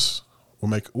Mars will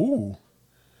make. Ooh,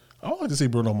 I would like to see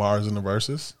Bruno Mars in the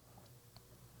verses.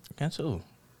 Yeah, too.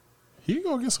 He can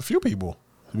go against a few people.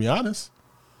 To be honest,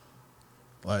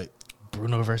 like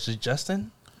Bruno versus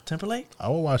Justin Timberlake. I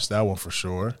would watch that one for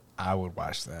sure. I would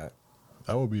watch that.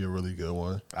 That would be a really good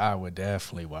one. I would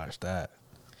definitely watch that.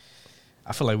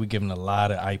 I feel like we're giving a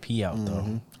lot of IP out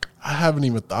though. I haven't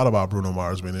even thought about Bruno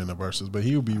Mars being in the verses, but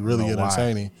he would be really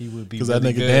entertaining. He would be because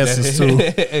really that nigga good. dances too.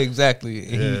 Exactly.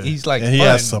 Yeah. He's like, and he fun.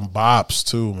 has some bops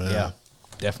too, man. Yeah,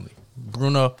 definitely.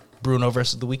 Bruno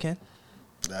versus The Weeknd.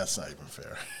 That's not even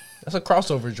fair. That's a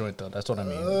crossover joint though. That's what I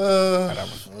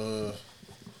mean.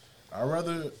 I'd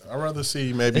rather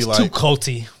see maybe It's like too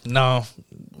culty. No,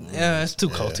 yeah, it's too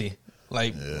culty.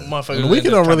 Like motherfuckers. The Weeknd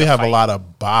don't really have fight. a lot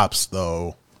of bops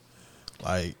though.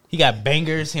 Like He got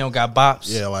bangers. He don't got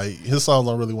bops. yeah, like his songs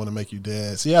don't really want to make you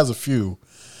dance. He has a few,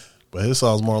 but his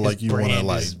songs more like you want to brand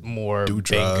like is more do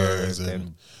bangers drugs and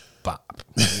than bop.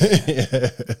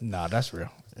 Nah, that's real.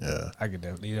 yeah. I could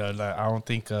definitely. Like, I don't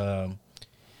think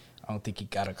he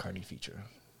got a Cardi feature.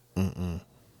 Yeah,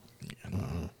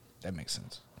 no, that makes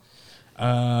sense.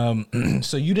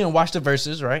 So you didn't watch the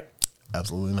verses, right?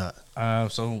 Absolutely not.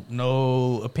 So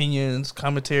no opinions,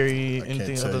 commentary, I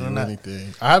anything can't tell other you than that.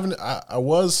 anything. I haven't. I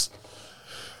was.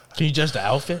 Can you judge the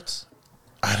outfits?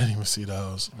 I didn't even see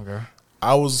those. Okay.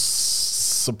 I was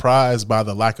surprised by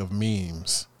the lack of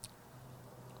memes.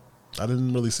 I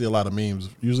didn't really see a lot of memes.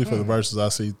 Usually for the verses, I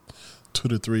see 2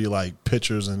 to 3 like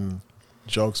pictures and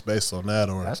jokes based on that.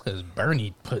 Or That's because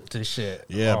Bernie put this shit.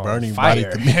 Yeah, on Bernie fire.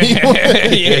 bodied the meme.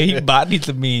 Yeah, he bodied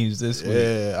the memes this week.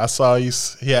 yeah, I saw he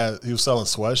was selling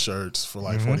sweatshirts for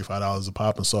like $45 a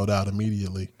pop and sold out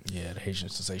immediately. Yeah, the Haitian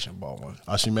Sensation ball one.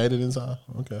 Oh, she made it in time.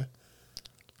 Okay.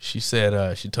 She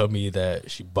said she told me that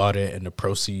she bought it and the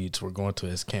proceeds were going to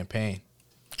his campaign.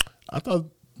 I thought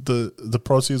the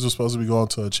proceeds were supposed to be going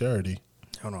to a charity.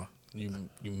 Hold on,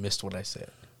 you missed what I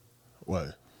said.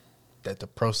 What? That the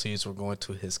proceeds were going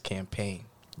to his campaign.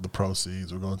 The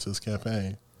proceeds were going to his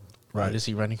campaign. What is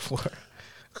he running for?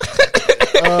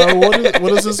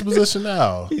 What is his position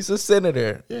now? He's a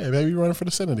senator. Yeah, maybe running for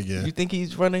the Senate again. You think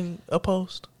he's running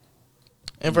opposed?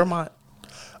 in Vermont.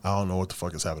 I don't know what the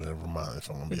fuck is happening in Vermont, if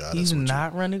I'm going to be honest He's with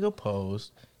not running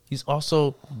opposed. He's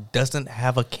also doesn't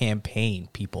have a campaign,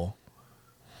 people.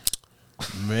 you.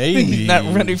 Maybe. He's not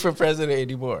running for president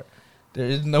anymore. There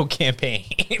is no campaign.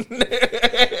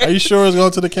 Are you sure it's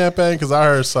going to the campaign? Because I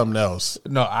heard something else.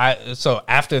 No, so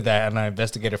after that, and I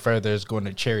investigated further, it's going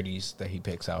to charities that he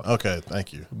picks out. Okay,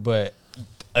 thank you. But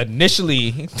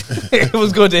initially, it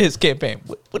was going to his campaign.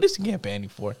 What is he campaigning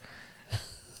for?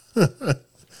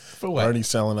 For what? Bernie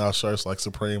selling out shirts like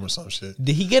Supreme or some shit.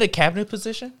 Did he get a cabinet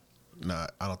position? Nah,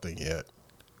 I don't think yet.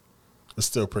 It's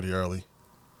still pretty early.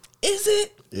 Is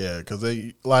it? Yeah, because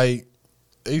they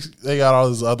got all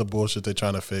this other bullshit they're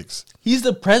trying to fix. He's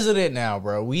the president now,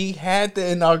 bro. We had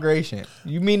the inauguration.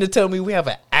 You mean to tell me we have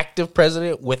an active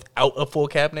president without a full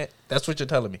cabinet? That's what you're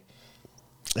telling me.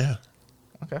 Yeah.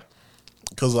 Okay.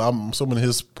 Because I'm assuming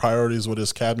his priorities with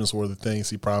his cabinets were the things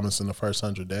he promised in the first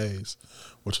 100 days,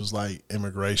 which was like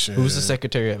immigration. Who's the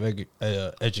Secretary of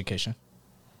Education?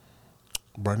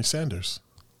 Bernie Sanders.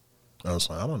 I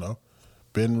don't know.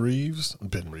 Ben Reeves.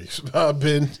 Ben. What's that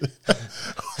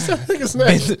nigga's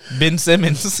name? Ben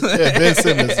Simmons. Yeah, Ben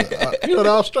Simmons. The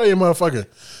Australian motherfucker.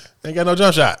 Ain't got no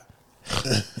jump shot.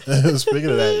 Speaking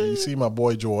of that, you see my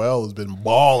boy Joel has been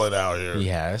balling out here. He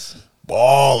has.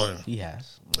 Balling. He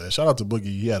has. Yeah, shout out to Boogie.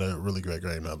 He had a really great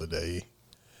game the other day.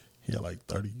 He had like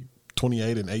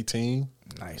 28 and 18.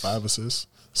 Nice. 5 assists.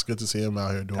 It's good to see him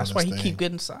out here doing That's this why he thing. keep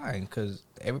getting signed, because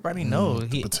everybody knows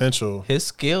The potential his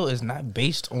skill is not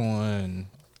based on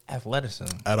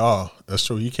athleticism. at all. That's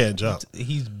true. He can't jump.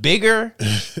 He's bigger,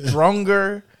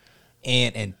 stronger,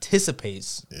 and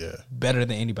anticipates better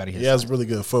than anybody. He has really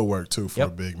good footwork too for Yep.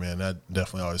 a big man. That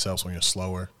definitely always helps when you're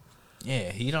slower.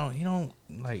 Yeah, he don't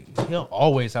like. He'll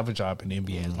always have a job in the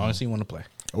NBA as long as he want to play.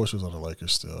 I wish he was on the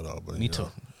Lakers still though. But Me too.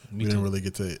 We didn't really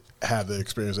get to have the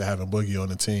experience of having Boogie on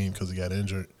the team because he got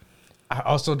injured. I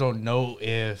also don't know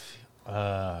if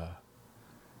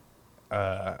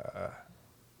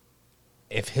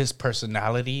his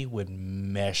personality would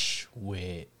mesh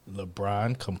with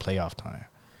LeBron come playoff time.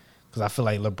 Because I feel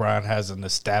like LeBron has an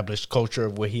established culture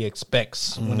of what he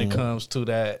expects when it comes to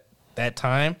that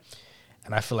time.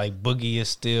 And I feel like Boogie is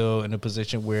still in a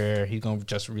position where he's going to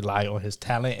just rely on his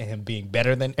talent and him being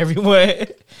better than everyone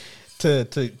to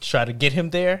try to get him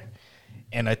there.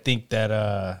 And I think that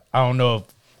I don't know if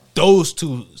those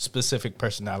two specific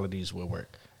personalities will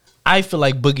work. I feel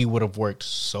like Boogie would have worked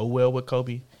so well with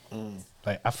Kobe.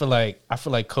 Like I feel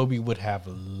like Kobe would have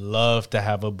loved to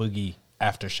have a Boogie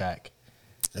after Shaq.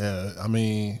 Yeah, I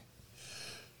mean,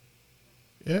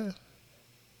 yeah,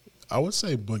 I would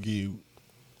say Boogie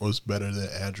was better than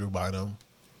Andrew Bynum.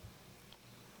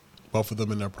 Both of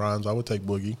them in their primes, I would take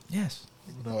Boogie. Yes.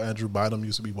 Even though Andrew Bynum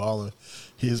used to be balling,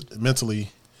 he was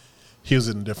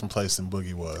in a different place than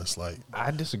Boogie was. Like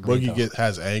I disagree. Boogie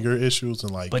has anger issues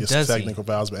and But gets does he? technical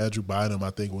fouls, but Andrew Bynum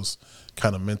I think was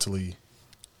kind of mentally.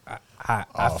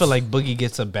 I feel like Boogie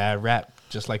gets a bad rap,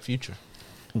 just like Future.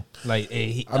 Like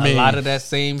a mean- lot of that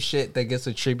same shit that gets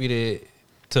attributed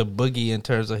to Boogie in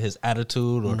terms of his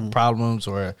attitude or the problems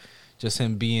or just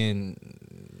him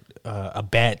being a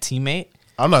bad teammate.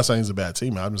 I'm not saying he's a bad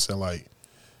teammate. I'm just saying like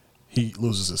he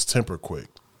loses his temper quick.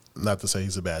 Not to say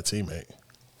he's a bad teammate.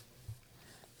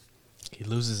 He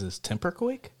loses his temper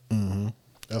quick.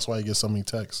 That's why he gets so many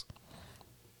texts.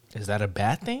 Is that a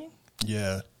bad thing?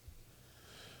 Yeah.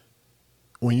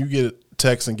 When you get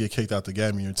text and get kicked out the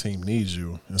game and your team needs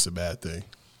you, it's a bad thing.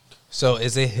 So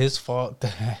is it his fault?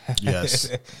 That Yes.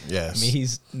 Yes. I mean,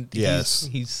 he's Yes.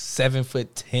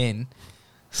 7'10".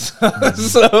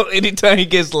 So anytime he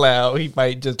gets loud, he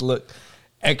might just look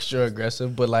extra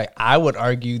aggressive. But like, I would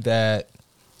argue that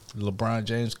LeBron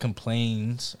James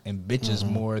complains and bitches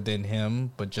more than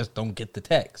him, but just don't get the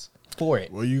text for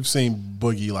it. Well, you've seen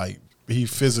Boogie, like, he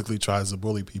physically tries to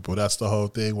bully people. That's the whole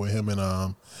thing with him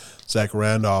and Zach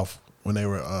Randolph when they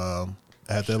were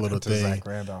had their little to thing. Zach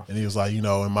Randolph. And he was like,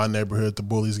 in my neighborhood, the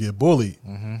bullies get bullied.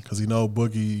 Because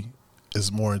Boogie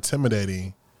is more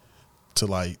intimidating to,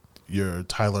 like, your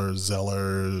Tyler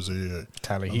Zellers or your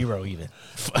Tyler Hero even.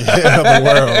 the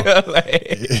world.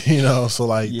 Like, So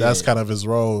like Yeah. that's kind of his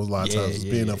role a lot of Yeah, times is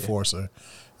yeah, being an yeah. enforcer.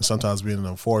 And sometimes being an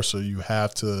enforcer, you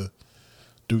have to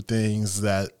do things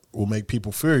that will make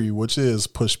people fear you, which is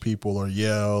push people or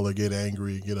yell or get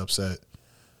angry and get upset.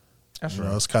 That's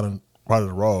It's kind of part of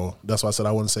the role. That's why I said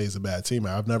I wouldn't say he's a bad teammate.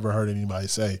 I've never heard anybody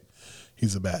say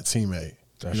he's a bad teammate.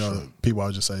 That's true. People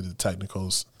always just say the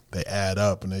technicals, they add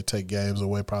up and they take games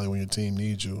away probably when your team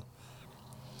needs you.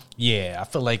 Yeah, I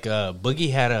feel like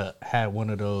Boogie had one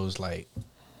of those like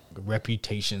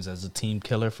reputations as a team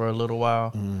killer for a little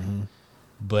while.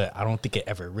 but I don't think it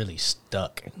ever really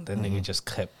stuck. That nigga just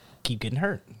keep getting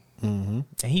hurt, and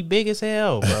he big as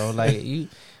hell, bro. Like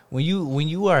when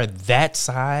you are that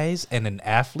size and an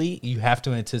athlete, you have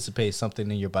to anticipate something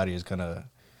in your body is gonna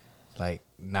like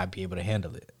not be able to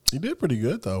handle it. He did pretty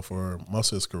good though for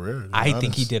most of his career. I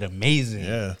think he did amazing.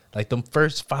 Yeah, like them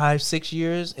first 5-6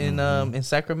 years in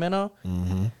Sacramento.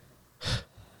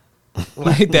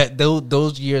 Like that,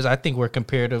 those years I think were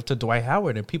comparative to Dwight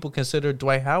Howard, and people consider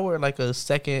Dwight Howard like a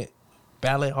second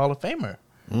ballot Hall of Famer.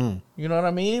 You know what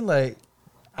I mean? Like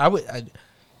I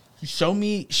show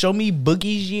me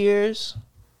Boogie's years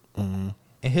in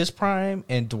his prime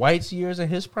and Dwight's years in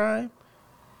his prime.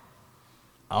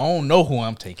 I don't know who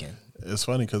I'm taking. It's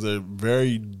funny because they're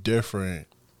very different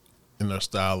in their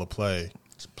style of play.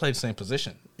 Play the same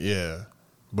position. Yeah,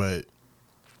 but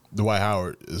Dwight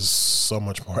Howard is so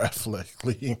much more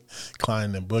athletically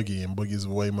inclined than Boogie, and Boogie's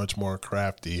way much more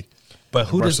crafty. But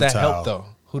who does that help, though?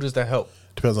 Who does that help?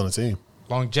 Depends on the team.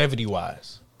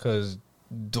 Longevity-wise. Because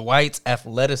Dwight's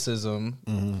athleticism...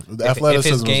 The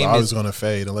athleticism is always going to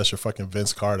fade unless you're fucking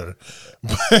Vince Carter.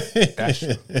 That's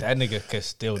true. That nigga could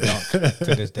still dunk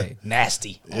to this day.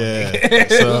 Nasty. Yeah.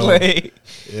 So,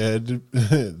 yeah,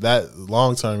 that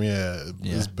long-term,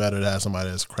 it's better to have somebody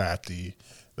that's crafty,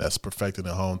 that's perfected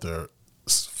at home their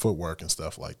footwork and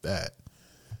stuff like that,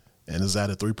 and has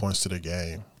added 3 points to the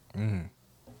game.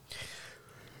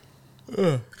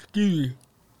 Excuse me.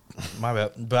 My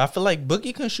bad. But I feel like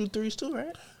Boogie can shoot threes too,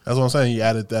 right? That's what I'm saying. He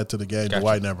added that to the game. Gotcha.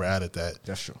 Dwight never added that.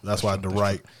 That's true. That's why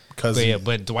Dwight, because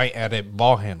but Dwight added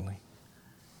ball handling.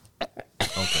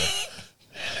 Okay.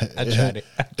 I tried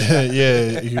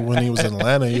it. When he was in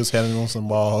Atlanta, he was handling some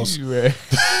balls. Right.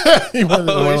 It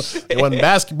wasn't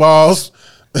basketballs.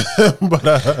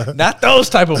 But not those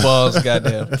type of balls,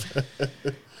 goddamn.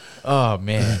 Oh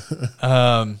man.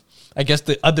 I guess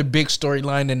the other big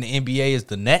storyline in the NBA is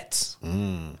the Nets.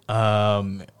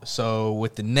 So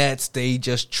with the Nets, they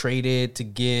just traded to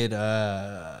get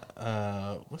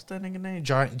what's that nigga name?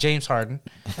 James Harden.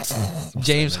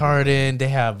 James Harden. They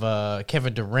have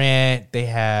Kevin Durant. They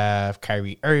have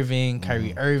Kyrie Irving.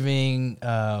 Kyrie Irving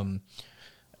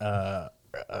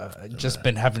just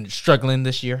been struggling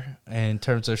this year in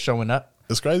terms of showing up.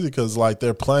 It's crazy because like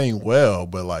they're playing well,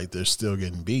 but like they're still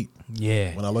getting beat.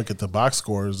 Yeah. When I look at the box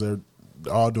scores, they're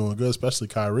all doing good, especially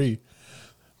Kyrie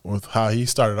with how he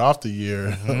started off the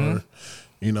year.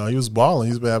 He was balling.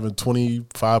 He's been having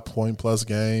 25-point plus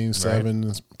games,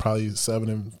 probably 7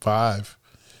 and 5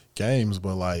 games,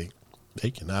 but like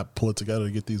they cannot pull it together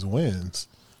to get these wins.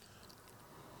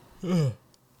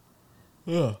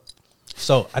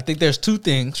 So I think there's two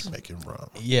things. Jamaican rum.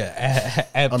 Yeah,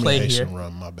 at play Haitian here.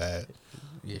 rum, my bad.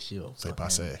 Yeah, she'll Say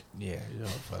passe. Yeah,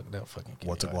 they'll fucking get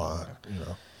What's it going?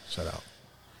 Shout out.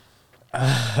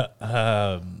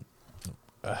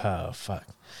 fuck.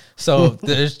 So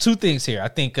there's two things here. I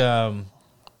think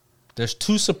there's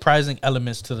two surprising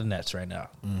elements to the Nets right now.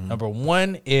 Number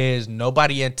one is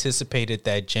nobody anticipated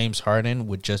that James Harden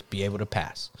would just be able to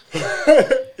pass.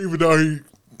 Even though he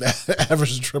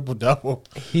averaged triple-double.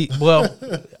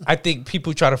 I think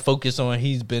people try to focus on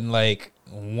he's been like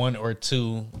 1 or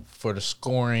 2 for the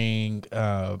scoring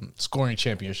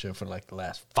championship for like the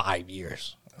last 5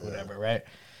 years or whatever, right?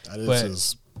 That is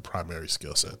his primary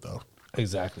skill set, though.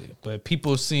 Exactly. But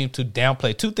people seem to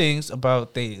downplay two things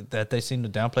about that they seem to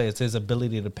downplay is his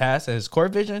ability to pass and his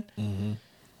court vision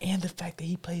and the fact that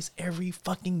he plays every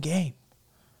fucking game.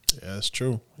 Yeah, that's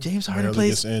true. James Harden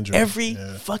plays every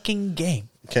fucking game.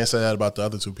 You can't say that about the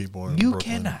other two people in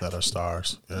Brooklyn that are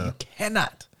stars. Yeah. You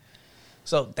cannot.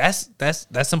 So that's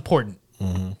important.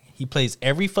 He plays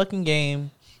every fucking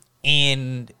game,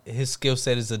 and his skill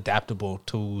set is adaptable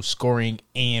to scoring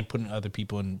and putting other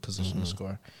people in position to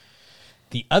score.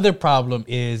 The other problem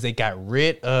is they got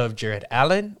rid of Jared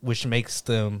Allen, which makes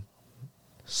them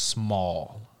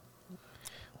small,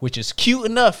 which is cute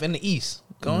enough in the East.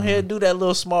 Go ahead and do that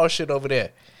little small shit over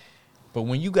there. But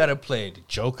when you got to play the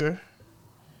Joker,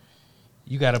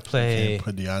 you got to play... You can't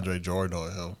put DeAndre Jordan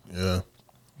on him. Yeah.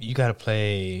 You got to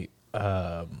play...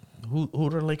 who are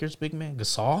the Lakers' big man?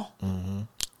 Gasol?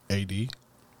 AD.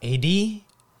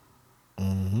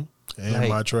 And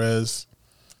Montrez.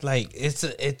 Like,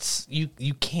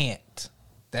 you can't.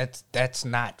 That's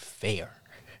not fair.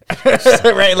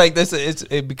 Right? Like,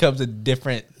 it becomes a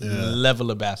different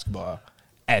level of basketball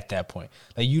at that point.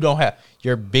 Like, you don't have...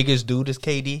 Your biggest dude is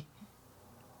KD.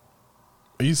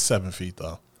 He's 7 feet,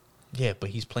 though. Yeah, but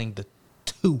he's playing the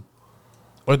 2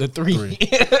 or the 3. I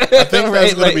think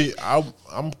that's going to be...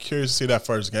 I'm curious to see that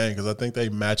first game because I think they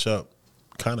match up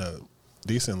kind of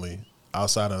decently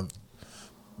outside of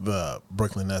the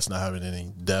Brooklyn Nets not having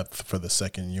any depth for the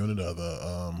second unit of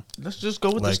the Let's just go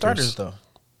with Lakers. the starters, though.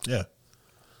 Yeah.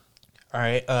 All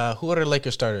right. Who are the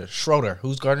Lakers starters? Schroeder.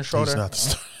 Who's guarding Schroeder? He's not the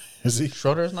starter. Is he?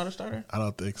 Schroeder is not a starter? I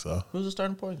don't think so. Who's the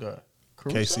starting point guard?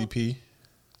 Caruso? KCP.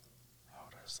 Oh,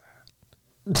 that's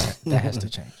sad. That has to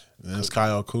change. And there's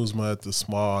Kyle Kuzma at the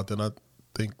small. Then I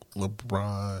think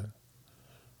LeBron.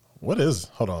 What is?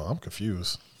 Hold on. I'm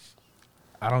confused.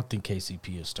 I don't think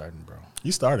KCP is starting, bro.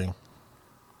 He's starting.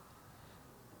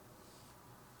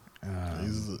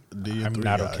 He's a D3 I'm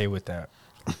not guy. okay with that.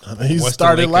 He What's the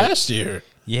started Lakers? last year.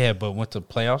 Yeah, but once the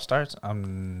playoff starts,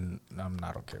 I'm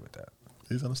not okay with that.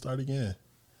 He's gonna start again.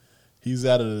 He's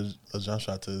added a jump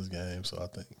shot to his game, so I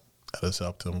think that has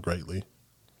helped him greatly.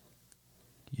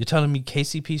 You're telling me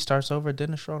KCP starts over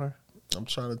Dennis Schroeder? I'm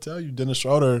trying to tell you, Dennis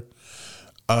Schroeder.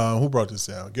 Who broke this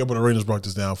down? Gilbert Arenas broke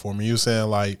this down for me. He was saying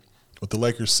like with the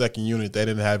Lakers' second unit, they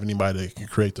didn't have anybody that could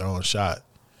create their own shot.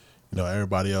 You know,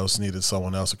 everybody else needed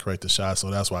someone else to create the shot,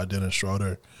 so that's why Dennis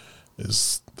Schroeder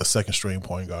is the second string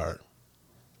point guard.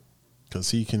 Because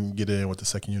he can get in with the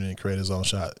second unit and create his own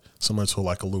shot, similar to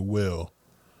like a Lou Will.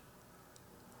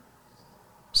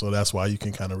 So that's why you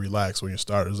can kind of relax when your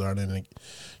starters aren't in the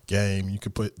game. You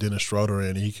could put Dennis Schroeder in,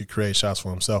 and he could create shots for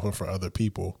himself and for other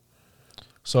people.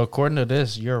 So according to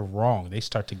this, you're wrong. They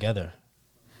start together.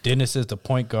 Dennis is the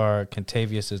point guard.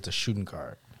 Contavious is the shooting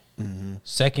guard. Mm-hmm.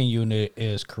 Second unit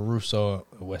is Caruso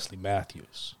and Wesley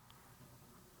Matthews.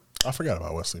 I forgot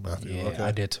about Wesley Matthews. Yeah, Okay.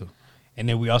 I did too. And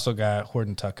then we also got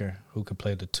Horton Tucker, who could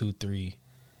play the 2-3,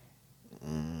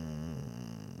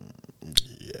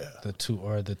 Yeah. the 2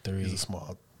 or the 3. He's a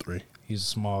small three. He's a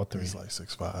small 3. He's like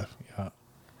 6'5". Yeah.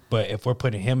 But if we're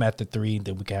putting him at the 3,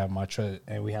 then we can have Montrez,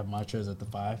 and we have Montrez at the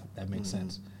 5. That makes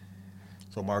sense.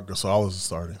 So Marc Gasol is the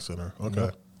starting center. Okay.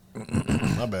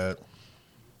 My bad.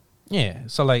 Yeah.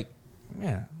 So like,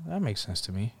 yeah, that makes sense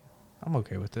to me. I'm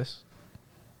okay with this.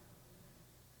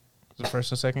 The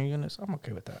first and second units, I'm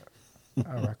okay with that.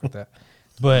 I rock with that.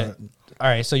 But all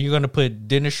right, so you're gonna put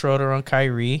Dennis Schroeder on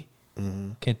Kyrie,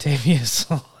 Contavious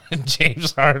on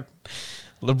James Harden,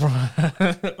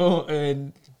 LeBron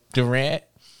and Durant.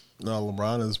 No,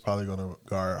 LeBron is probably going to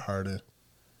guard Harden,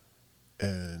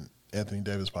 and Anthony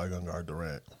Davis is probably going to guard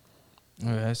Durant.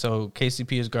 Okay, so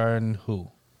KCP is guarding who,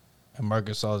 and Marc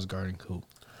Gasol is guarding who?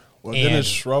 Well, And- Dennis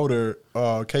Schroeder,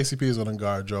 KCP is going to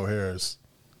guard Joe Harris.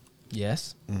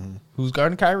 Yes. Who's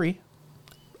guarding Kyrie?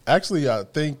 Actually, I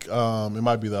think it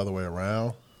might be the other way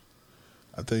around.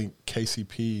 I think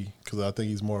KCP, because I think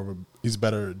he's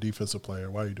better defensive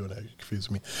player. Why are you doing that? You confuse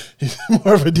me. He's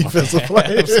more of a defensive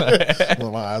player.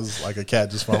 Well, my eyes like a cat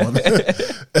just falling. I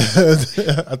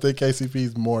think KCP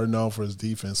is more known for his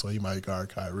defense, so he might guard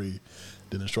Kyrie.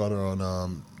 Dennis Schroeder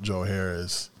on Joe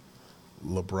Harris,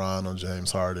 LeBron on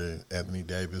James Harden, Anthony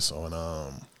Davis on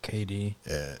KD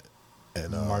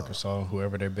and Marc Gasol,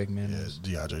 whoever their big man yeah, is.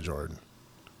 DeAndre Jordan,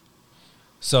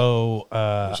 So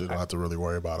which you don't have to really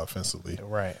worry about offensively.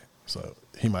 right. So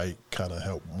he might kind of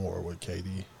help more with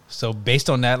KD. So based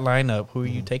on that lineup, who are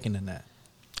you taking in that?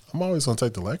 I'm always going to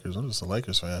take the Lakers. I'm just a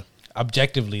Lakers fan.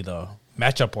 Objectively, though,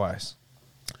 matchup wise.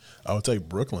 I would take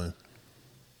Brooklyn.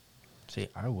 See,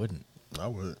 I wouldn't. I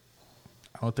would.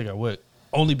 I don't think I would.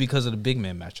 Only because of the big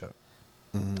man matchup.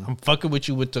 I'm fucking with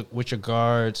you with your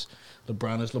guards.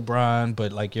 LeBron is LeBron,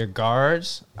 but like your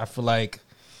guards, I feel like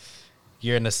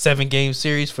you're in a 7-game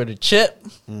series for the chip.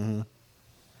 I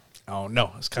don't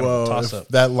know. It's kind of a toss up.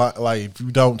 If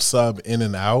you don't sub in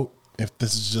and out, if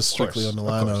this is just strictly on the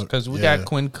lineup, Because we got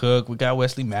Quinn Cook, we got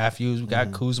Wesley Matthews, we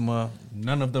got Kuzma.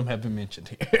 None of them have been mentioned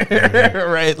here,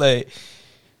 right? Like,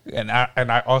 and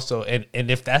I also and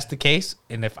if that's the case,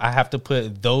 and if I have to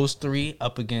put those 3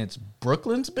 up against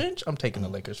Brooklyn's bench, I'm taking the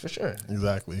Lakers for sure.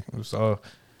 exactly. So,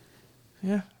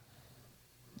 yeah,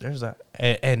 there's that,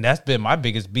 and that's been my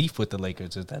biggest beef with the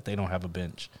Lakers is that they don't have a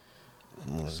bench.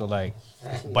 So like,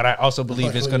 but I also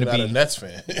believe it's going to Not a be Nets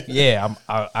fan. yeah.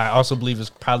 I also believe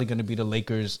it's probably going to be the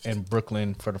Lakers and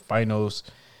Brooklyn for the finals,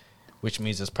 which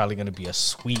means it's probably going to be a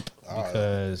sweep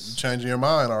because Changing your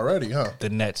mind already, huh?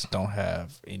 the Nets don't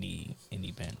have any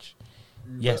bench.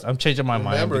 Yes, I'm changing my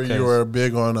mind Remember, because you were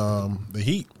big on the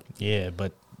Heat. yeah,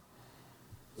 but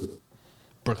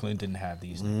Brooklyn didn't have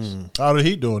these things. How the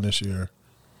Heat doing this year?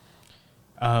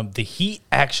 The Heat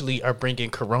actually are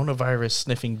bringing coronavirus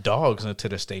sniffing dogs into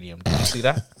the stadium. Did you see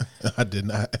that? I did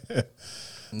not.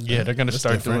 Yeah, they're going to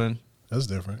start different. doing. That's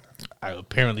different.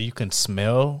 Apparently, you can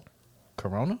smell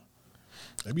corona.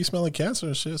 They be smelling cancer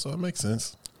and shit, so it makes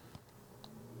sense.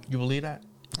 You believe that?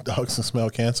 Dogs can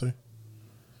smell cancer.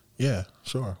 Yeah,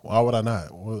 sure. Why would I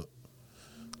not? Well,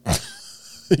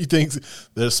 You think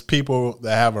there's people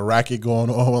that have a racket going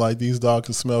on like these dogs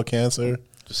can smell cancer?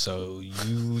 So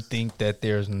you think that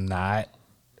there's not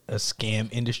a scam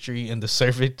industry in the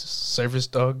service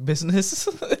dog business?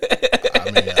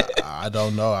 I mean, I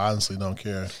don't know. I honestly don't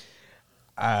care.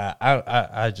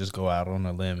 I just go out on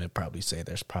a limb and probably say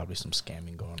there's probably some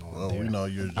scamming going on Well, there. we know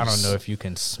you're just, I don't know if you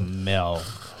can smell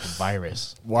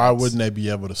virus. Why wouldn't they be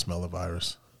able to smell a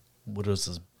virus? What does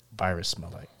this virus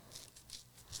smell like?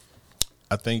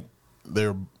 I think I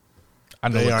know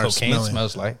they what aren't cocaine smelling.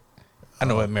 smells like. I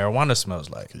know what marijuana smells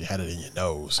like. you had it in your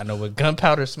nose. I know what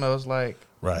gunpowder smells like.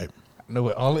 Right. I know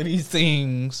what all of these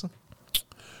things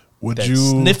Would that you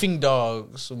sniffing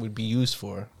dogs would be used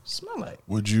for smell like.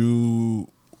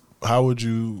 How would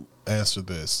you answer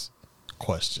this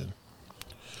question?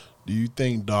 Do you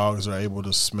think dogs are able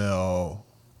to smell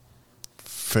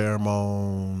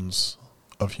pheromones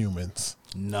of humans?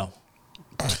 No.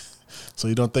 So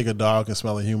you don't think a dog can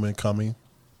smell a human coming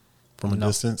from a No.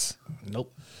 distance?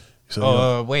 Nope. So you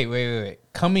don't- Wait.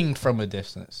 Coming from a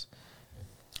distance.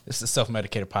 This is a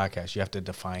self-medicated podcast. You have to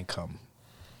define come.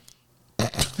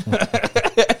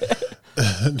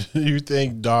 Do you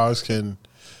think dogs can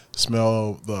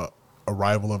smell the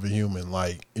arrival of a human?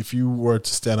 Like, if you were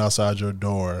to stand outside your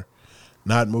door,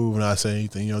 not move, not say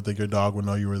anything, you don't think your dog would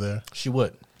know you were there? She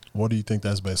would. What do you think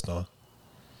that's based on?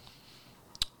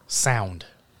 Sound.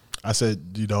 I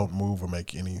said you don't move or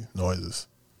make any noises.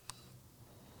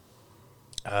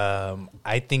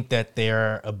 I think that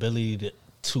their ability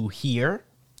to hear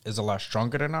is a lot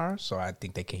stronger than ours. So I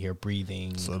think they can hear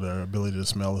breathing. So their ability to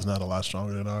smell is not a lot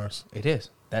stronger than ours. It is.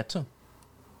 That too.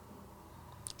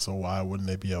 So why wouldn't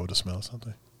they be able to smell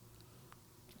something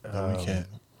that we can't?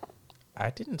 I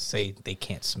didn't say they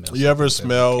can't smell. You ever something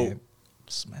that we smell- can't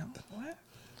smell? What?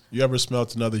 You ever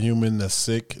smelled another human that's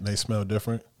sick and they smell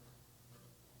different?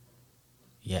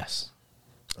 Yes.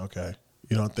 Okay.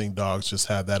 You don't think dogs just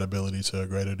have that ability to a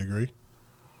greater degree?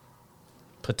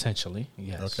 Potentially.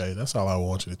 Yes. Okay, that's all I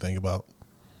want you to think about.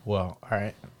 Well, all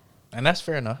right. And that's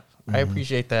fair enough. I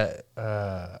appreciate that.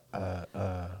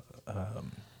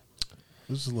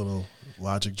 This is a little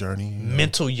logic journey. You know?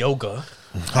 Mental yoga.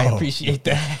 I Oh. appreciate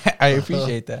that. I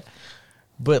appreciate that.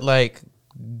 But like,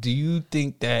 do you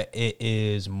think that it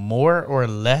is more or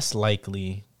less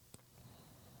likely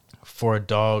for a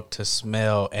dog to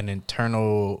smell an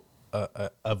internal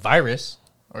a virus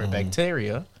or a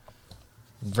bacteria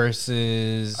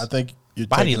versus I think you're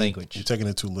body taking language? You're taking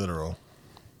it too literal.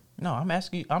 No, I'm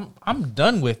asking you. I'm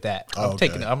done with that. Oh, I'm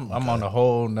taking. okay. I'm Okay. on a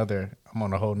whole nother. I'm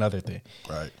on a whole nother thing.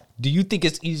 Right. Do you think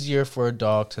it's easier for a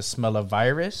dog to smell a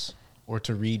virus or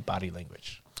to read body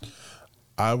language?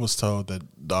 I was told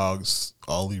that dogs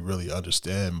only really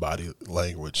understand body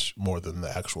language more than the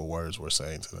actual words we're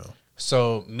saying to them.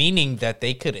 So, meaning that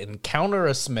they could encounter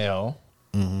a smell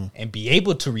and be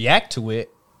able to react to it,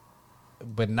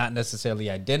 but not necessarily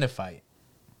identify it.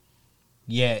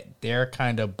 Yet they're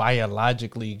kind of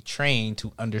biologically trained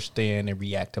to understand and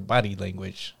react to body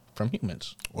language from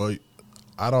humans. Well,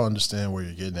 I don't understand where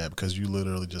you're getting at because you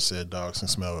literally just said dogs can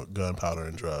smell gunpowder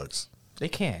and drugs. They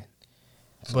can.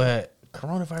 But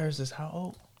coronavirus is how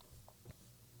old?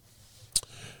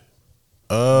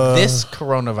 This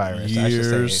coronavirus, I should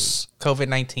years. say,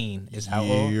 COVID-19 is how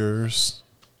old? Years.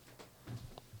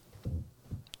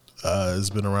 It's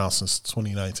been around since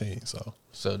 2019.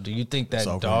 So do you think that It's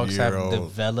over a dogs have year old.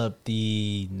 developed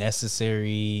the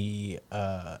necessary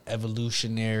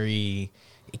evolutionary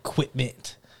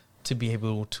equipment to be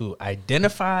able to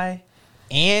identify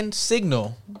and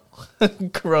signal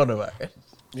coronavirus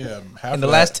Yeah, in the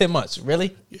last 10 months?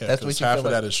 Really? Yeah, That's what you half feel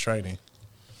of like? that is training.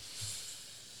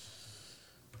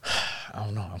 I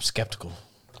don't know. I'm skeptical.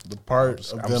 The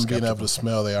part I'm of them being able skeptical. to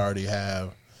smell, they already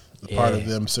have. The part of Yeah.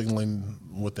 them signaling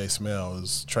what they smell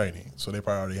is training, so they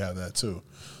probably already have that too.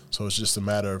 So it's just a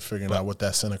matter of figuring out what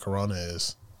that scent of corona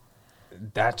is.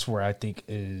 That's where I think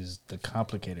is the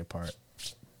complicated part.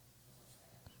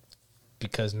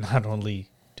 Because not only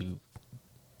do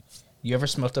you ever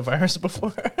smelled a virus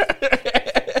before?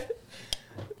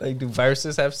 Like, do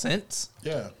viruses have scents?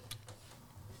 Yeah,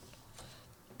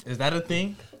 Is that a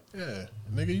thing? yeah,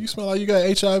 nigga, you smell like you got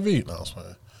HIV. No, it's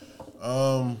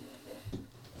fine.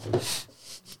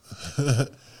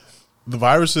 The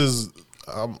viruses.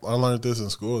 I learned this in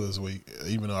school this week,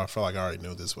 even though I felt like I already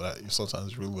knew this, but I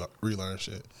sometimes relearn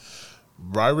shit.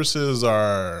 Viruses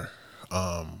are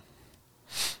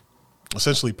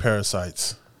essentially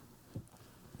parasites,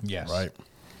 Yes. right?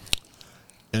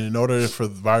 And in order for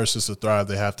the viruses to thrive,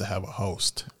 they have to have a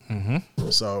host. Mm-hmm.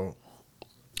 So,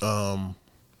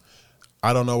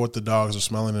 I don't know what the dogs are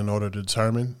smelling in order to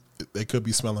determine. They could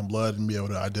be smelling blood and be able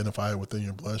to identify it within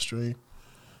your bloodstream.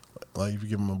 Like if you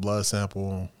give them a blood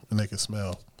sample and they can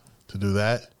smell, to do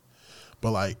that.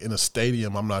 But like in a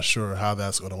stadium, I'm not sure how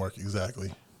that's going to work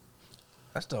exactly.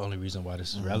 That's the only reason why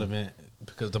this is relevant,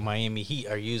 because the Miami Heat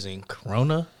are using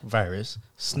coronavirus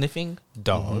sniffing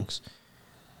dogs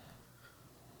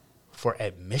for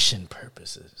admission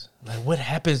purposes. Like, what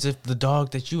happens if the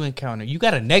dog that you encounter, you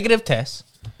got a negative test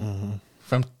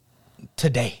from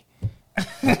today,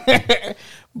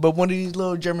 but one of these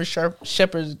little German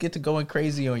shepherds get to going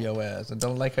crazy on your ass and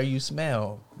don't like how you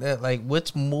smell? That, like,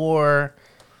 what's more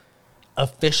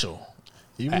official?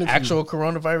 Even actual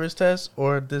coronavirus test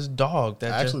or this dog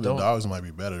that actually just don't? The dogs might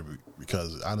be better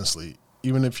because honestly,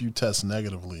 even if you test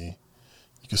negatively,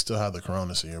 you can still have the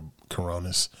corona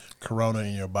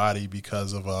in your body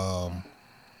because of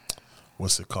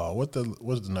what's it called? What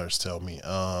did the nurse tell me?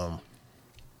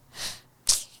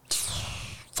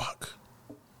 Fuck.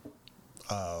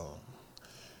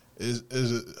 Is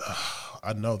it?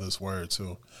 I know this word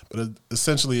too, but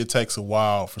essentially, it takes a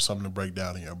while for something to break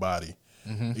down in your body.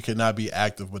 It cannot be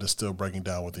active, but it's still breaking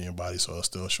down within your body, so it'll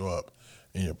still show up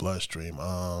in your bloodstream.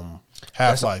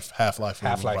 Half-life.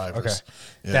 Okay,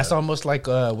 yeah. That's almost like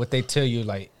what they tell you.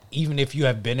 Like, even if you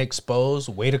have been exposed,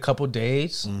 wait a couple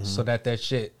days so that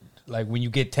shit, like when you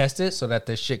get tested, so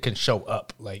that shit can show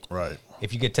up. Like, right.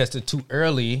 If you get tested too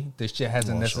early, this shit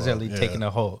hasn't necessarily taken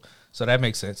a hold. So that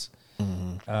makes sense.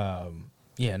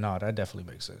 Yeah, no, that definitely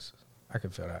makes sense. I can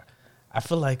feel that. I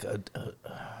feel like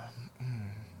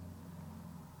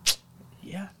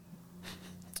yeah.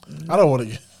 I don't want to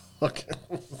get okay.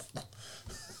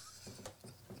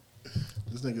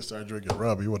 This nigga started drinking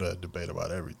rum. He would have debate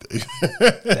about everything.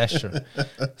 That's true.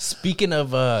 Speaking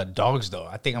of dogs, though,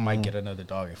 I think I might get another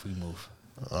dog if we move.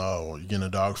 Oh, you getting a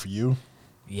dog for you?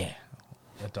 Yeah,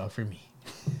 a dog for me.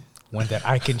 One that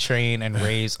I can train and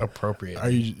raise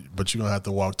appropriately. But you're gonna have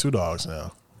to walk 2 dogs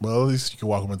now. Well, at least you can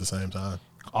walk them at the same time.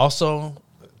 Also,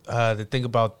 the thing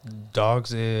about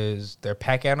dogs is they're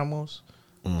pack animals.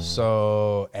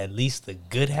 So at least the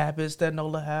good habits that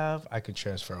Nola have, I could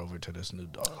transfer over to this new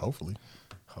dog. Hopefully.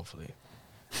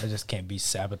 I just can't be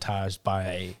sabotaged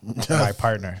by my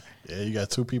partner. Yeah, you got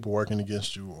 2 people working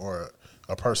against you, or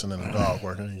a person and a dog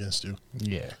working against you.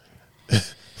 Yeah.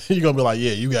 You're going to be like,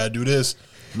 yeah, you got to do this.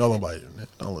 Nola like,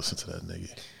 don't listen to that nigga.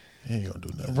 He ain't going to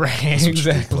do nothing. Right,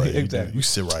 exactly. You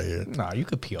sit right here. Nah, you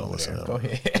could pee over there. Go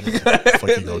ahead. What the fuck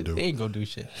you going to do? He ain't going to do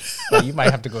shit. Well, you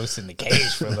might have to go sit in the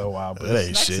cage for a little while. But that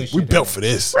ain't shit. We built for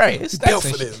this. Right. It's built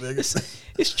for this, nigga.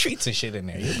 It's treats and shit in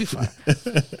there. You'll be fine.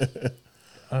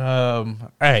 All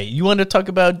right. You want to talk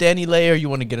about Danny Lay, or you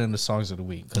want to get into songs of the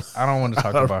week? I don't want to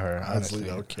talk about her. Honestly,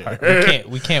 don't care.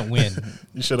 We can't win.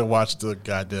 You should have watched the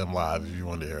goddamn live if you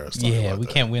wanted to hear us. Yeah, we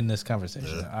can't win this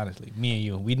conversation. Yeah. Honestly, me and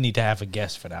you, we need to have a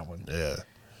guest for that one. Yeah.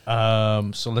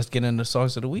 So let's get into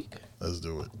songs of the week. Let's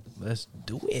do it. Let's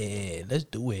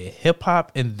do it. Hip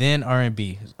hop and then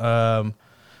R&B.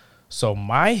 So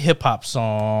my hip hop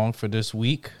song for this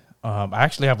week, I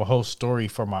actually have a whole story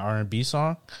for my R&B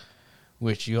song,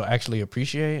 which you'll actually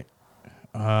appreciate.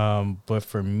 But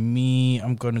for me,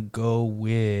 I'm gonna go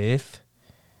with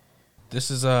this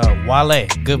is Wale,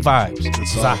 Good Vibes. Good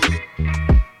song.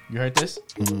 You heard this?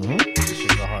 Mm-hmm. This shit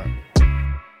go hard.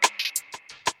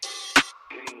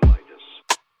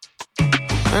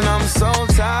 And I'm so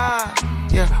tired,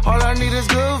 yeah, all I need is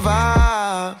good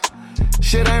vibes.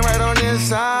 Shit ain't right on this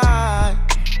side,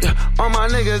 yeah, all my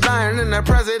niggas dying and the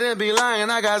president be lying.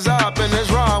 I got Zop in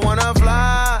this raw, I wanna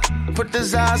fly, put the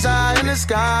Zaza in the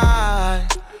sky.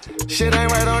 Shit ain't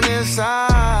right on this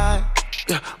side,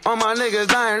 yeah, all my niggas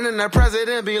dying and the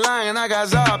president be lying. I got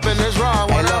Zop in this raw,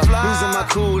 I wanna fly. Losing my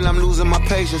cool, I'm losing my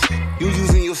patience. You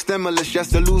using your stimulus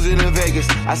just to lose it in Vegas.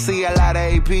 I see a lot of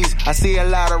APs, I see a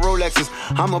lot of Rolexes.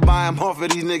 I'ma buy them off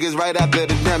of these niggas right after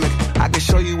the demic. I can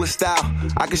show you a style,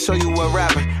 I can show you what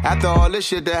rapping. After all this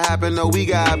shit that happened, no, we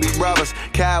gotta be brothers.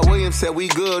 Cal Williams said we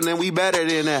good and we better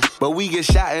than that. But we get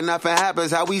shot and nothing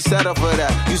happens, how we settle for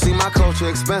that? You see my culture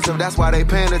expensive, that's why they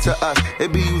pander to us.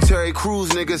 It be you Terry Crews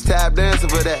niggas tap dancing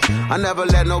for that. I never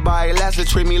let nobody lesser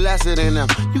treat me lesser than them.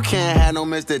 You can't have no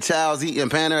Mr. Childs eating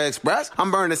Panda Express. I'm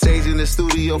burning sage in the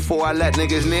studio before I let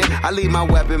niggas near. I leave my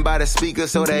weapon by the speaker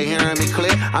so they hearing me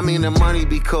clear. I mean the money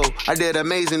be cool, I did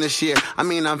amazing this year. I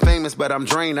mean I'm famous but I'm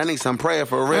drained, I need some prayer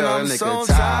for real. And I'm so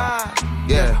tired,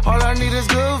 yeah, all I need is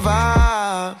good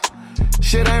vibes.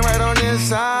 Shit ain't right on this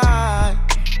side,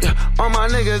 yeah, all my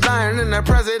niggas dying and the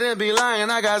president be lying.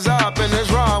 I got Zop in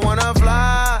this raw, I wanna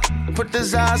fly, put the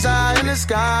Zaza in the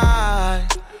sky.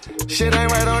 Shit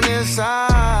ain't right on this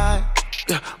side,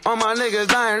 Yeah, all my niggas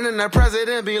dying and the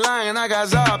president be lying. I got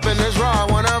Zop in this raw,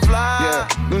 I wanna fly.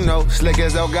 Yeah, you know, slick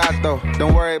as El Gato.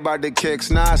 Don't worry about the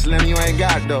kicks, nah, Slim, you ain't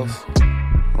got those.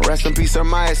 Rest in peace,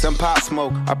 Hermione, some pop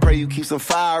smoke. I pray you keep some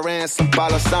fire and some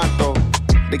Palo Santo.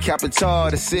 The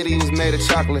Capitol, the city was made of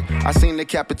chocolate. I seen the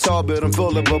Capitol building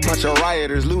full of a bunch of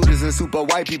rioters, looters, and super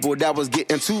white people that was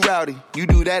getting too rowdy. You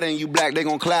do that and you black, they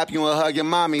gon' clap you and hug your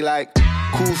mommy like,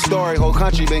 cool story, whole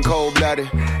country been cold-blooded.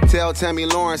 Tell Tammy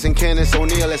Lawrence and Candace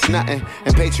O'Neal it's nothing.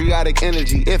 And patriotic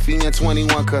energy, iffy in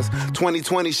 21, cause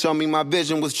 2020 showed me my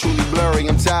vision was truly blurry.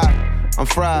 I'm tired. I'm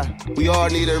fried, we all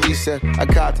need a reset.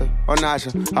 Akata or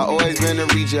Naja, I always been a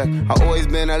reject. I always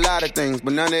been a lot of things,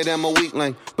 but none of them a weak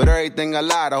link. But everything a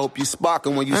lot, I hope you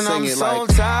sparkin' when you and sing I'm it so like. I'm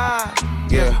so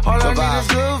tired, yeah, all I need is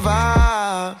good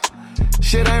vibes.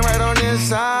 Shit ain't right on this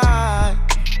side.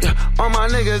 Yeah, all my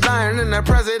niggas dying and the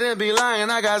president be lying.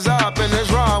 I got Zop in this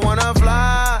raw, I wanna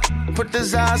fly. Put the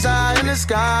Zaza in the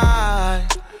sky.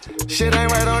 Shit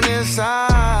ain't right on this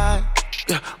side.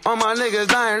 Yeah, all my niggas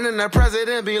dying and the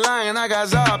president be lying. I got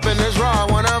Zop in this raw,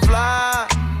 I wanna fly.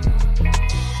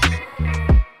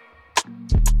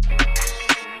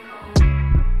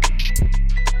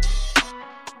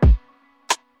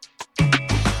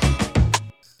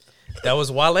 That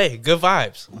was Wale. Good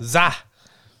vibes. Za.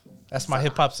 That's my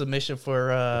hip hop submission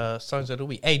for songs of the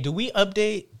week. Hey, do we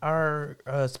update our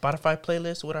Spotify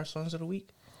playlist with our songs of the week?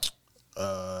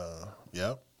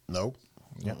 Yeah. Nope.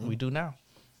 Yeah, we do now.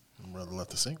 I'd rather let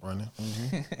the sync run now.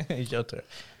 It's your turn.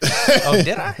 Oh,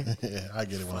 did I? Yeah, I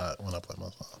get it when I play my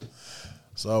song.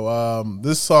 So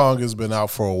this song has been out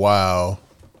for a while.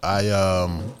 I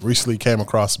recently came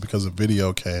across it because a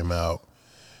video came out,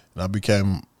 and I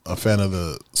became a fan of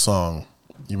the song,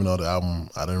 even though the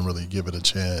album I didn't really give it a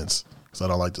chance because I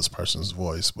don't like this person's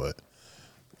voice, but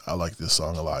I like this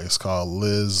song a lot. It's called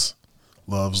Liz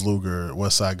Loves Luger,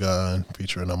 Westside Gun,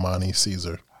 featuring Amani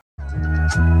Caesar.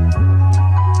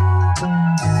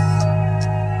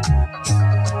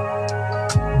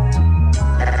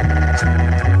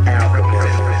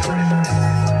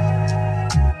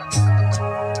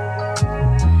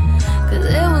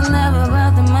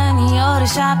 The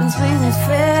shopping sprees and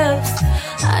flips.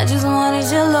 I just wanted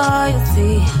your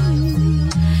loyalty.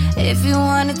 If you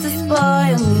wanted to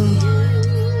spoil me,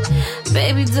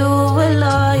 baby, do it with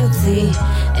loyalty.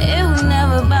 It was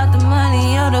never about the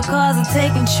money or the cars of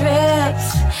taking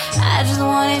trips. I just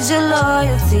wanted your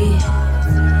loyalty.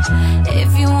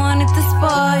 If you wanted to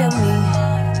spoil me,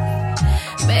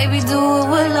 baby, do it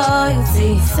with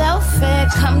loyalty. Self-fed,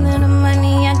 come to the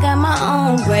money, I got my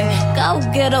own bread. Go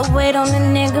get a weight on the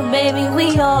nigga, baby,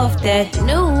 we off that.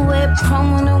 New whip,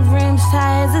 chrome on the rims,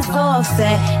 tires, it's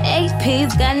offset.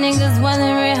 AP's got niggas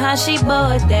wondering how she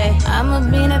bought that. I'ma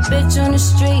be that bitch on the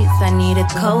streets, I need a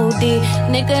Cody.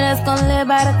 Nigga that's gon' live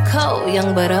by the code,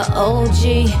 young but a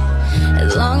OG.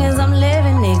 As long as I'm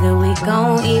living, nigga, we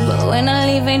gon' eat. But when I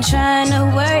leave, ain't trying to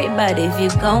worry about if you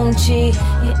gon' cheat.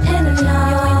 You're in the know,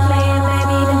 you ain't playing,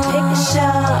 baby, then pick a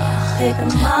shot. Pick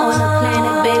 'em all on the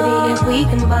planet, baby, if we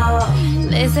can ball.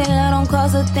 They say love don't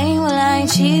cost a thing, well, I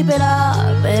ain't cheap at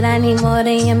all. But I need more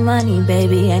than your money,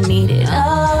 baby, I need it all.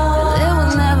 Cause it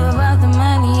was never about the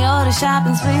money or the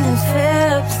shopping sprees and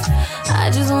flips.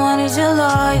 I just wanted your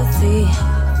loyalty.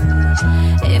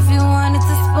 If you wanted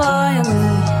to spoil me,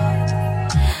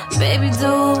 baby,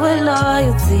 do it with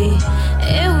loyalty.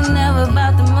 It was never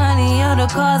about the money or the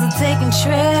cars of taking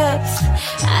trips.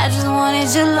 I just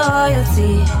wanted your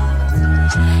loyalty.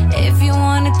 If you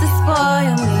wanted to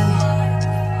spoil me,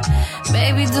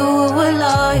 baby, do it with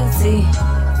loyalty.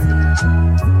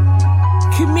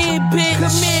 Come here, bitch.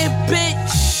 Come here,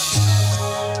 bitch.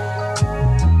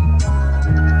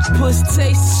 Pussy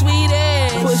taste sweet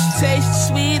ass. Pussy taste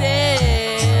sweet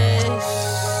ass.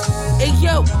 Hey,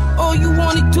 yo, all you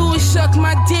wanna do is suck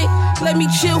my dick. Let me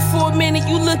chill for a minute.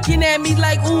 You looking at me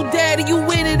like, ooh, daddy, you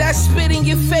with it. I spit in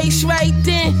your face right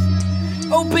then.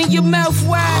 Open your mouth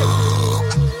wide.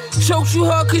 Choked you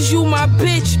hard cause you my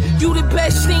bitch. You the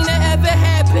best thing that ever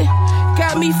happened.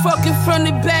 Got me fucking from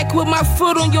the back with my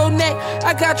foot on your neck.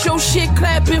 I got your shit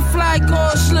clapping, fly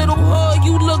gauze, little hood.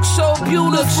 You look so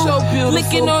beautiful.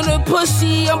 Licking on the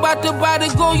pussy, I'm about to buy the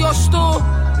go your store.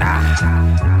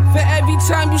 For every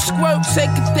time you squirt, take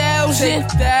 1,000.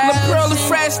 La Pearl and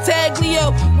Frass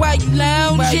Taglio, why you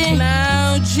lounging?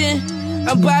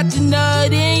 I'm about to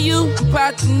nut in you,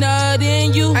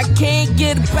 I can't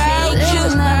get about you. It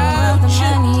was never about the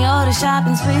money or the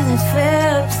shopping sprees and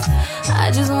flips.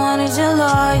 I just wanted your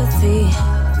loyalty.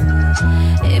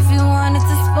 If you wanted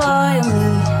to spoil me,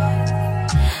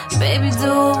 baby,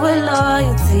 do it with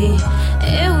loyalty.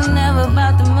 It was never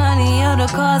about the money or the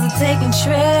cars or taking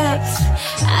trips.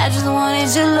 I just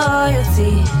wanted your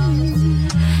loyalty.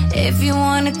 If you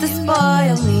wanted to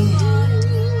spoil me,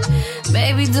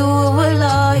 baby, do it with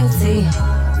loyalty.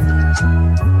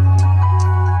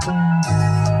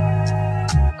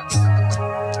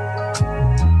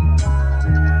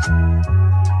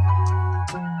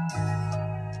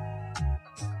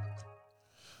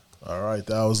 All right,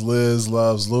 that was Liz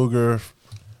Loves Luger,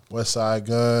 West Side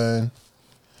Gun,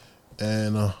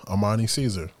 and Armani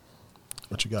Caesar.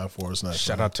 What you got for us next?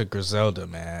 Shout out to Griselda,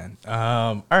 man.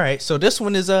 All right, so this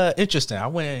one is interesting. I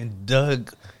went and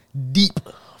dug deep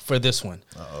for this one.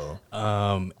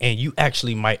 And you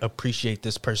actually might appreciate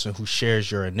this person who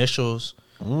shares your initials,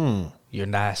 your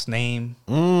last name,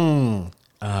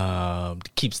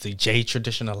 keeps the J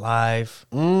tradition alive.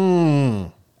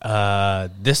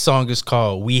 This song is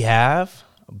called We Have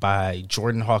by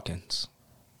Jordan Hawkins.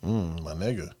 My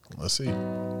nigga. Let's see.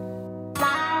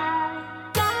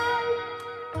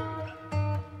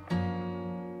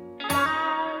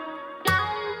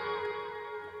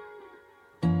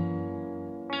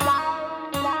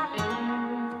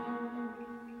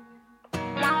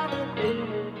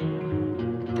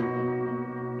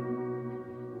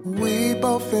 We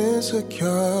both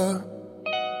insecure.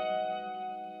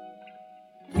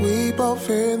 We both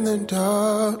in the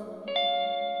dark.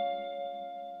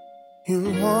 You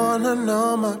wanna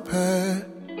know my pain,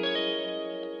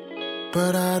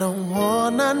 but I don't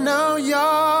wanna know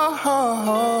your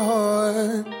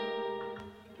heart.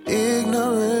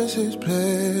 Ignorance is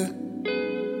bliss.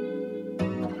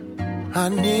 I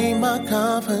need my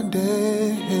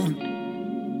confidence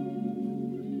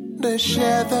to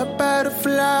share the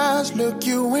butterflies, look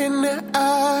you in the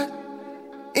eye,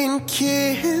 and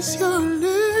kiss your lips.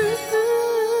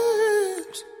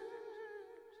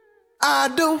 I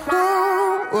don't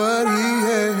want what he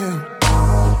had.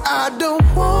 I don't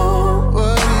want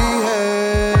what he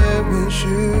had with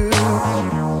you.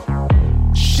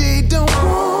 She don't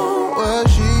want what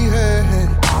she had.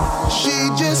 She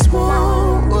just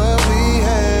want what we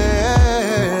had.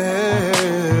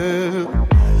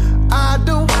 I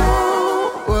don't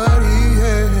want what he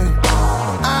had.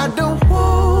 I don't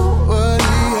want what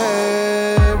he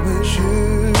had with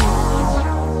you.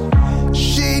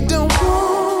 She don't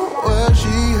want what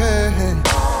she had.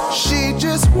 She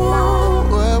just want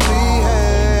what we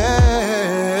had.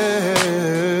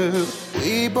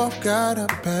 We both got a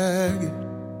bag.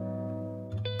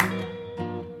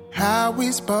 How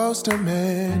we supposed to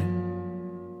manage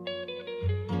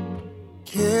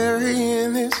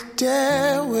carrying this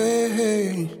dead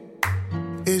weight?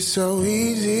 It's so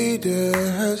easy to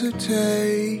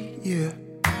hesitate, yeah.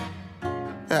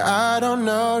 I don't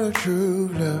know the true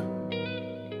love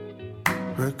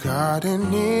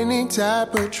regarding any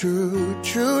type of true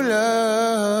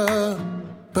love,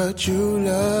 but you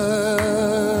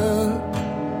love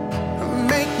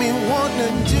make me wanna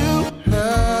do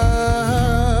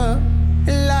love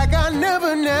like I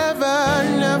never knew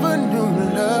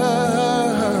love.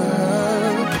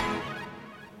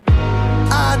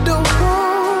 I don't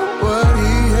want what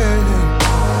he had.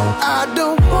 I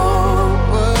don't want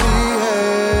what he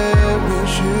had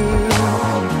with you.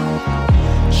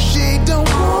 She don't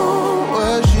want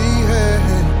what she had.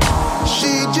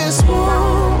 She just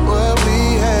want what we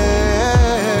had.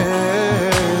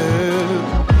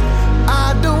 I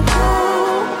don't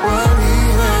want what he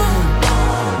had.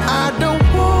 I don't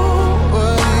want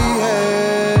what he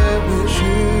had with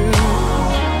you.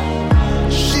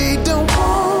 She don't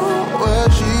want what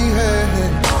she had.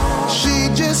 She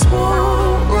just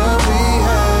want what we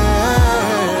had.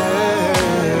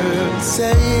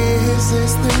 Say, is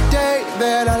this the day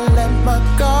that I let my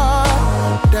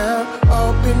guard down?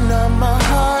 Open up my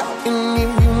heart and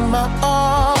give you my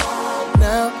all.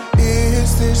 Now,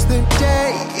 is this the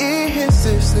day? Is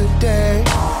this the day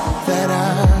that I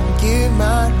give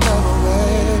my love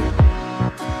away?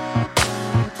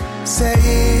 Say,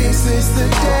 is this the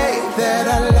day that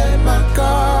I let my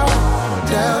guard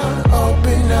down?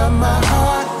 Open up my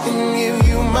heart and give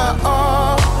you my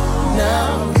all.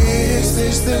 Now, is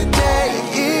this the day?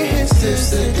 Is this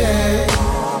the day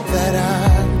that I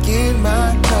give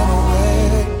my love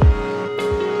away?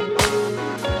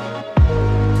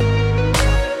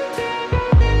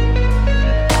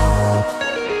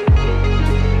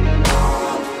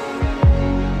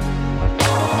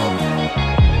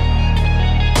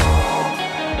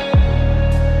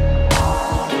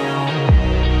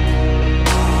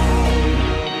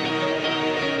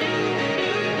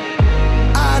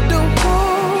 I don't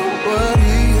want what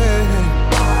he had.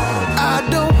 I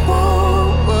don't want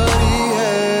what he had.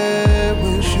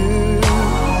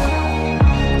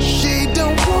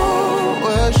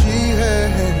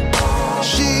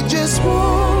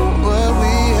 want what we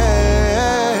have.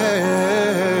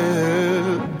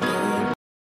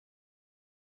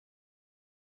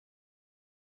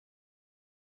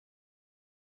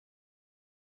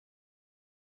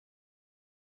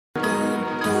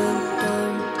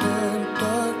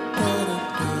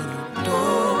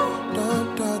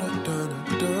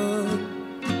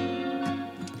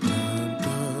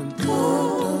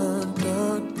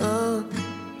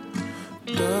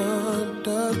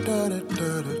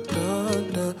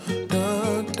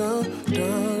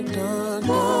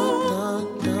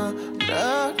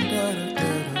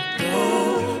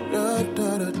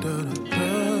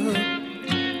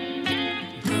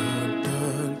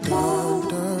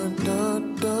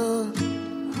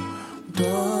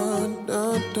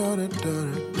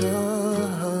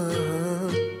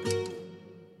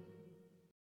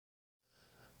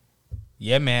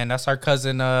 Yeah, man, that's our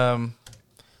cousin.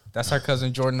 That's our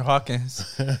cousin Jordan Hawkins.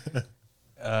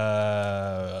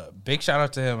 Big shout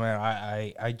out to him, man.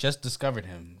 I just discovered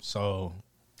him, so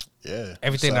Yeah.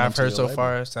 everything that Sign I've up to heard your so label.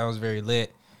 far sounds very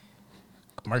lit.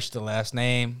 Merch the last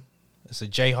name. It's a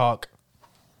Jayhawk.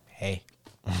 Hey,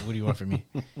 what do you want from me?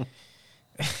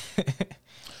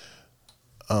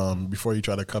 Before you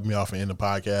try to cut me off and end the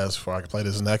podcast, before I can play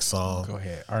this next song. Go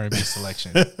ahead. R&B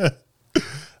selection.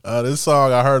 This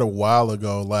song I heard a while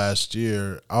ago last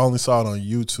year. I only saw it on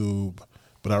YouTube,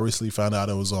 but I recently found out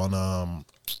it was on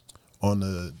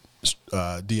the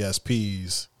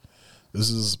DSPs. This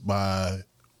is by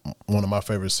one of my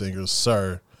favorite singers,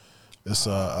 Sir. It's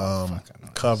a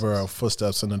cover of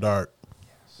Footsteps in the Dark,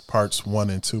 parts 1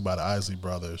 and 2 by the Isley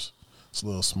Brothers. It's a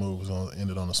little smooth. It's gonna end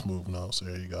it on a smooth note. So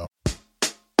there you go.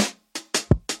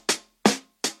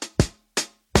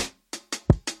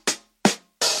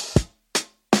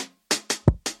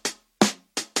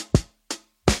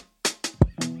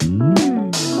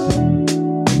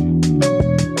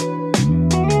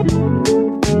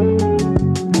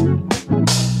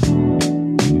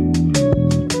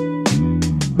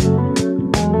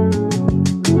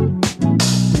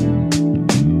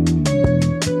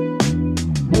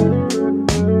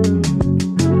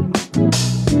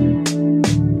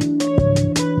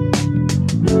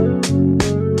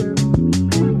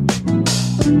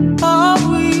 Are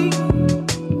we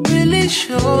really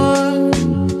sure?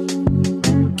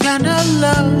 Kind of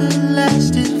love that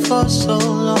lasted for so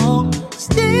long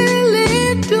still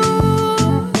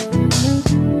endure?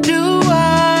 Do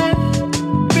I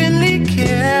really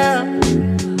care?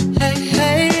 Hey,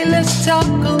 hey, let's talk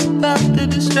about the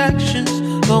distractions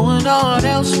going on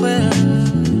elsewhere.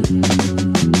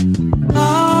 I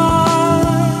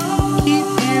keep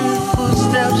hearing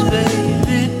footsteps,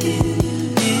 baby,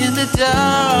 in the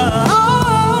dark.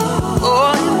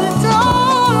 Oh, in the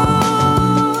dark.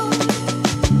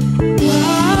 I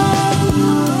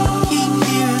keep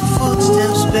hearing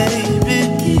footsteps, baby,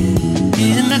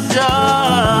 in the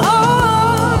dark.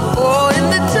 Oh, in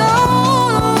the dark.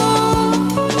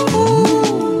 Ooh.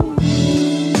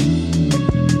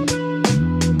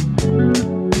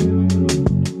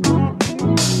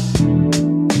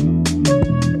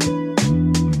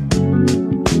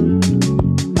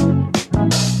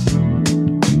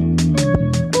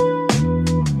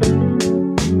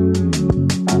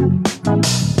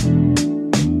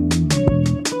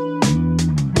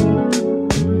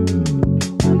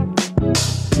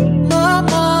 My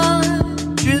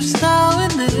mind drifts now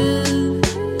and then,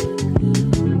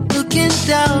 looking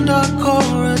down dark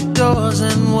corridors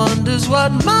and wonders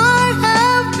what might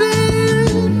have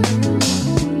been.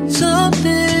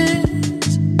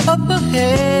 Something's up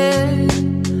ahead.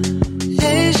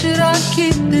 Hey, should I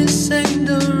keep this same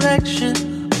direction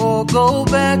or go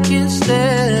back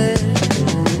instead?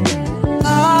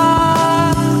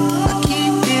 I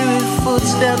keep hearing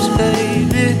footsteps,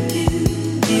 baby,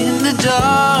 in the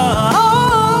dark.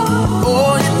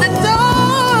 Oh, in the dark.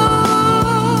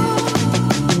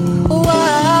 Oh,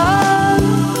 I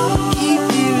keep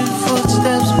hearing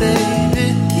footsteps, baby,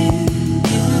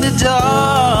 in the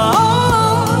dark.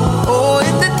 Oh,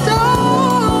 in the dark.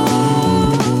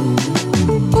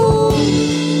 Ooh.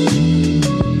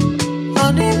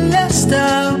 Honey, let's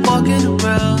start walking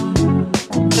around.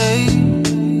 Hey.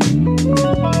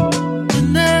 When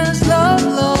there's love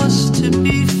lost to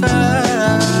be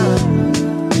found.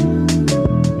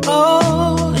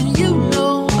 Oh, and you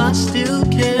know I still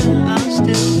care, I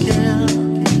still care.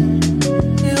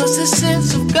 Feels a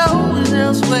sense of going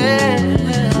elsewhere.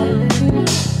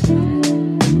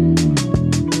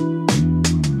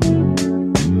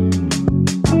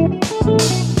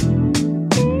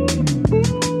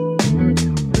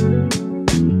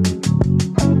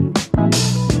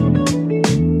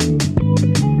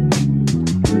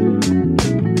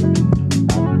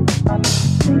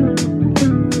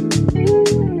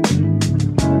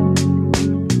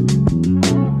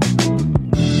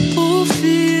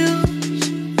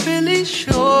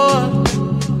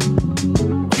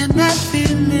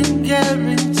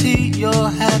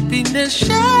 and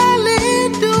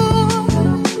surely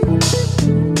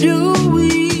do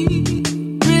we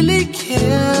really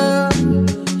care?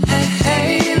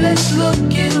 Hey, let's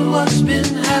look at what's been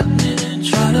happening and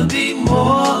try to be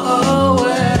more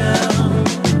aware.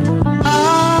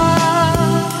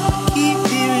 I keep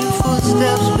hearing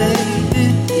footsteps, baby,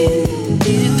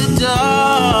 in the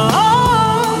dark.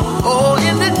 Oh,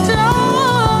 in the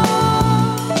dark.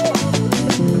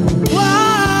 Why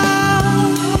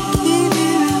keep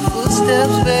hearing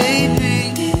footsteps, baby,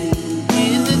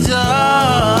 in the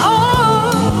dark?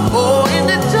 Oh, in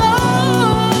the dark.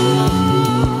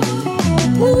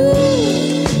 Ooh,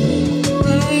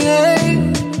 yeah.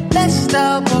 Let's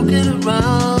stop walking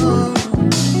around.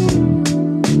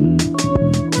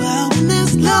 Well, when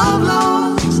there's love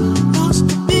lost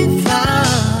to be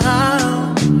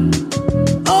found.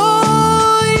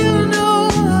 Oh, you know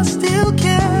I still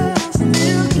care,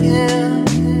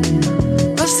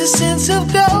 What's the sense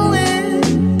of going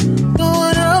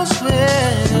elsewhere?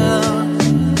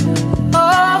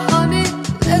 Oh, honey,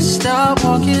 let's stop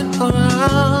walking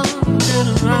around and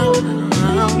around and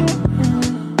around.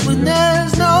 When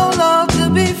there's no love to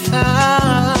be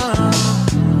found.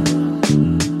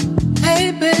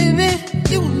 Hey, baby,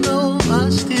 you know I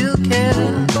still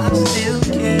care,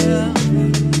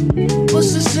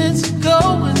 What's the sense of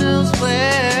going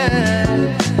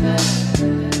elsewhere?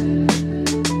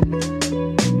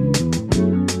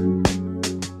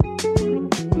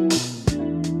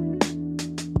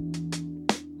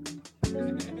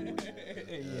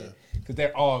 Because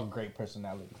they're all great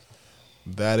personalities.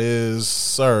 That is,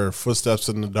 sir, Footsteps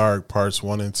in the Dark, parts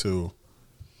 1 and 2.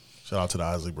 Shout out to the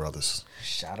Isley Brothers.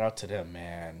 Shout out to them,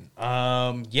 man.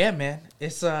 Yeah, man.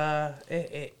 It's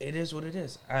it is what it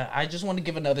is. I just want to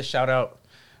give another shout out.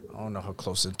 I don't know how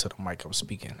close into the mic I'm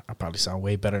speaking. I probably sound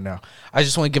way better now. I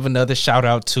just want to give another shout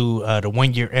out to the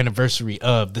 1 year anniversary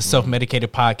of the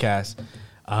Self-Medicated Podcast.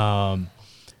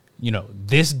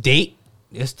 This date,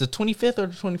 it's the 25th or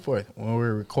the 24th when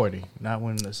we're recording, not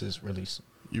when this is released.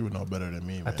 You would know better than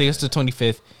me, man. I think it's the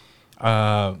 25th.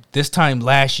 This time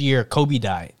last year, Kobe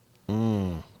died.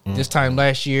 This time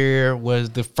last year was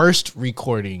the first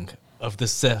recording of the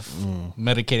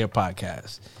Self-Medicated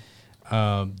Podcast.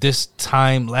 This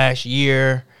time last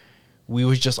year, we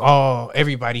was just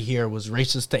everybody here was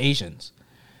racist to Asians.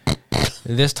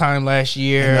 This time last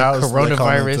year,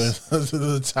 coronavirus.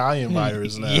 The Italian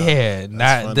virus now. Yeah,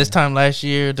 this time last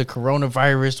year, the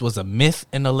coronavirus was a myth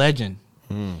and a legend.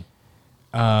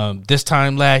 This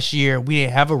time last year, we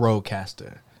didn't have a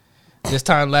roadcaster. This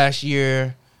time last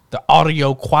year, the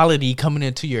audio quality coming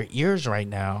into your ears right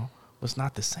now was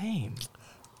not the same.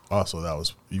 Also,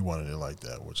 you wanted it like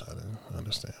that, which I didn't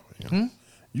understand. But,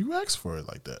 you asked for it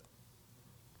like that.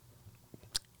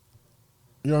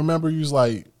 You remember I was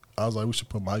like, we should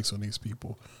put mics on these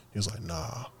people. He was like,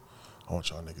 nah, I want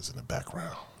y'all niggas in the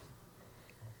background.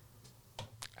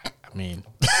 I mean,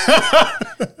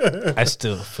 I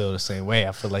still feel the same way.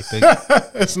 I feel like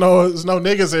it's no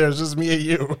niggas here. It's just me and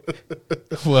you.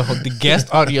 Well, the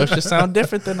guest audio should sound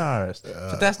different than ours,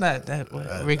 but that's not that.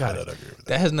 Regardless,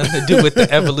 that has nothing to do with the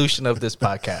evolution of this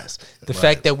podcast. The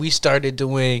fact that we started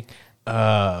doing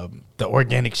the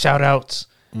organic shout outs,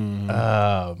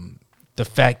 the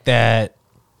fact that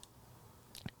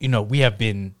we have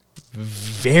been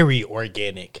very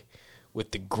organic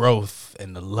with the growth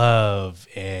and the love,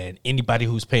 and anybody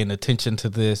who's paying attention to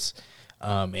this,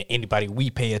 and anybody we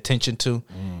pay attention to,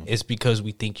 it's because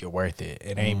we think you're worth it.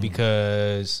 It ain't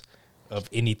because of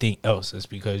anything else. It's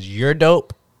because you're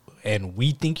dope, and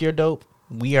we think you're dope.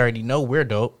 We already know we're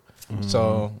dope.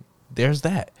 So there's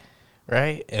that,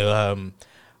 right?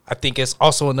 I think it's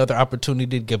also another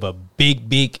opportunity to give a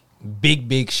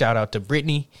big shout out to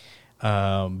Brittany,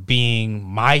 being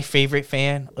my favorite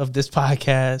fan of this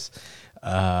podcast.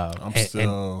 I'm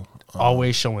still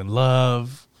always showing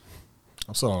love.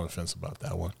 I'm still on the fence about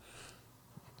that one.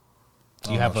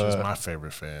 Do you have she's my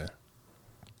favorite fan?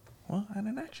 Well, I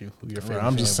didn't ask you who your favorite.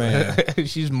 I'm just saying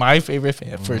she's my favorite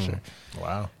fan for sure.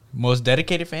 Wow. Most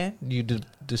dedicated fan? Do you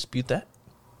dispute that?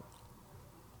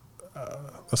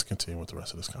 Let's continue with the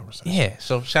rest of this conversation. Yeah.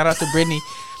 So shout out to Brittany.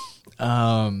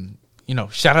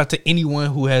 Shout out to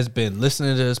anyone who has been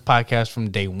listening to this podcast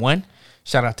from day one.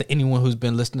 Shout out to anyone who's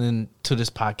been listening to this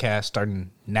podcast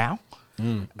starting now.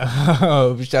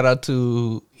 Shout out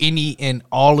to any and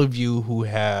all of you who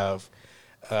have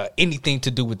anything to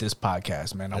do with this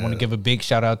podcast, man. I want to give a big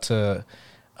shout out to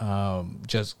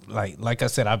just like I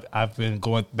said, I've been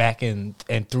going back and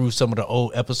through some of the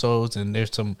old episodes, and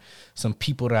there's some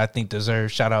people that I think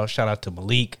deserve shout out. Shout out to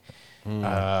Malik.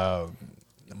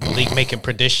 Malik making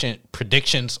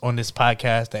predictions on this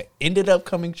podcast that ended up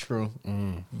coming true.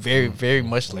 Very, very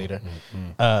much later.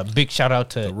 Big shout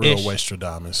out to The real Ish.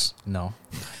 Westradamus. No,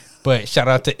 but shout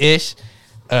out to Ish,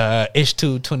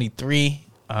 Ish223,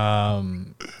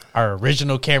 our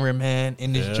original cameraman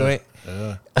in this joint.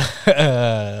 Yeah.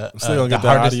 I'm still gonna get the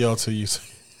audio to you.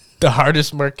 The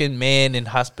hardest working man in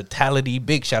hospitality.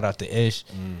 Big shout out to Ish.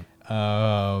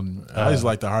 He's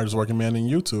like the hardest working man in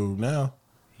YouTube now.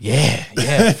 Yeah,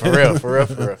 for real.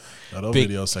 Now, those Big-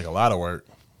 videos take a lot of work.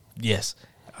 Yes,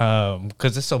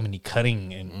 because there's so many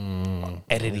cutting and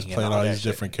editing. He's and playing all all that these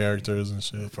shit. different characters and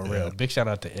shit. For real. Big shout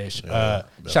out to Ish. Yeah,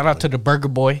 Shout out to the Burger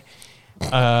Boy.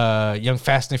 Young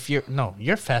Fast and Furious. No,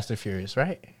 you're Fast and Furious,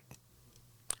 right?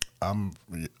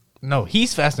 No,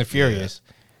 he's Fast and Furious.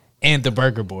 And the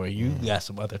Burger Boy. You got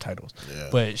some other titles. Yeah.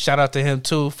 But shout out to him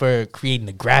too for creating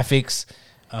the graphics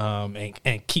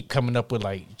and keep coming up with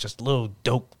like just little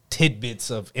dope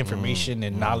tidbits of information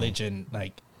and knowledge and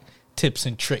like tips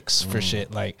and tricks for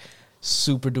shit. Like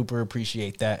super duper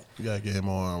appreciate that. We gotta get him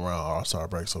on around All-Star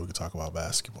break so we can talk about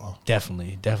basketball.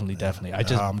 Definitely.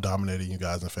 I'm dominating you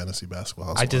guys in fantasy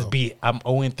basketball. I'm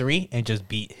 0-3 and just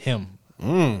beat him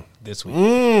this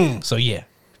week. So yeah,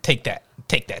 take that.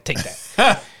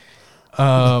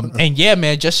 And yeah,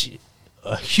 man, just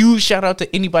a huge shout out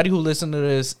to anybody who listens to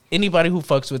this, anybody who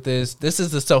fucks with this. This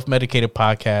is the Self-Medicated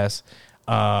Podcast.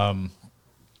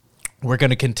 We're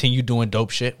gonna continue doing dope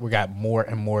shit. We got more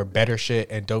and more better shit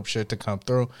and dope shit to come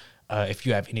through. If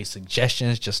you have any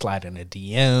suggestions, just slide in the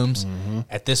DMs.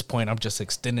 At this point, I'm just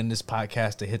extending this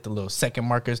podcast to hit the little second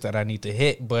markers that I need to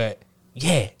hit. But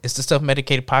yeah, it's the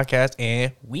Self-Medicated Podcast,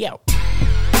 and we out.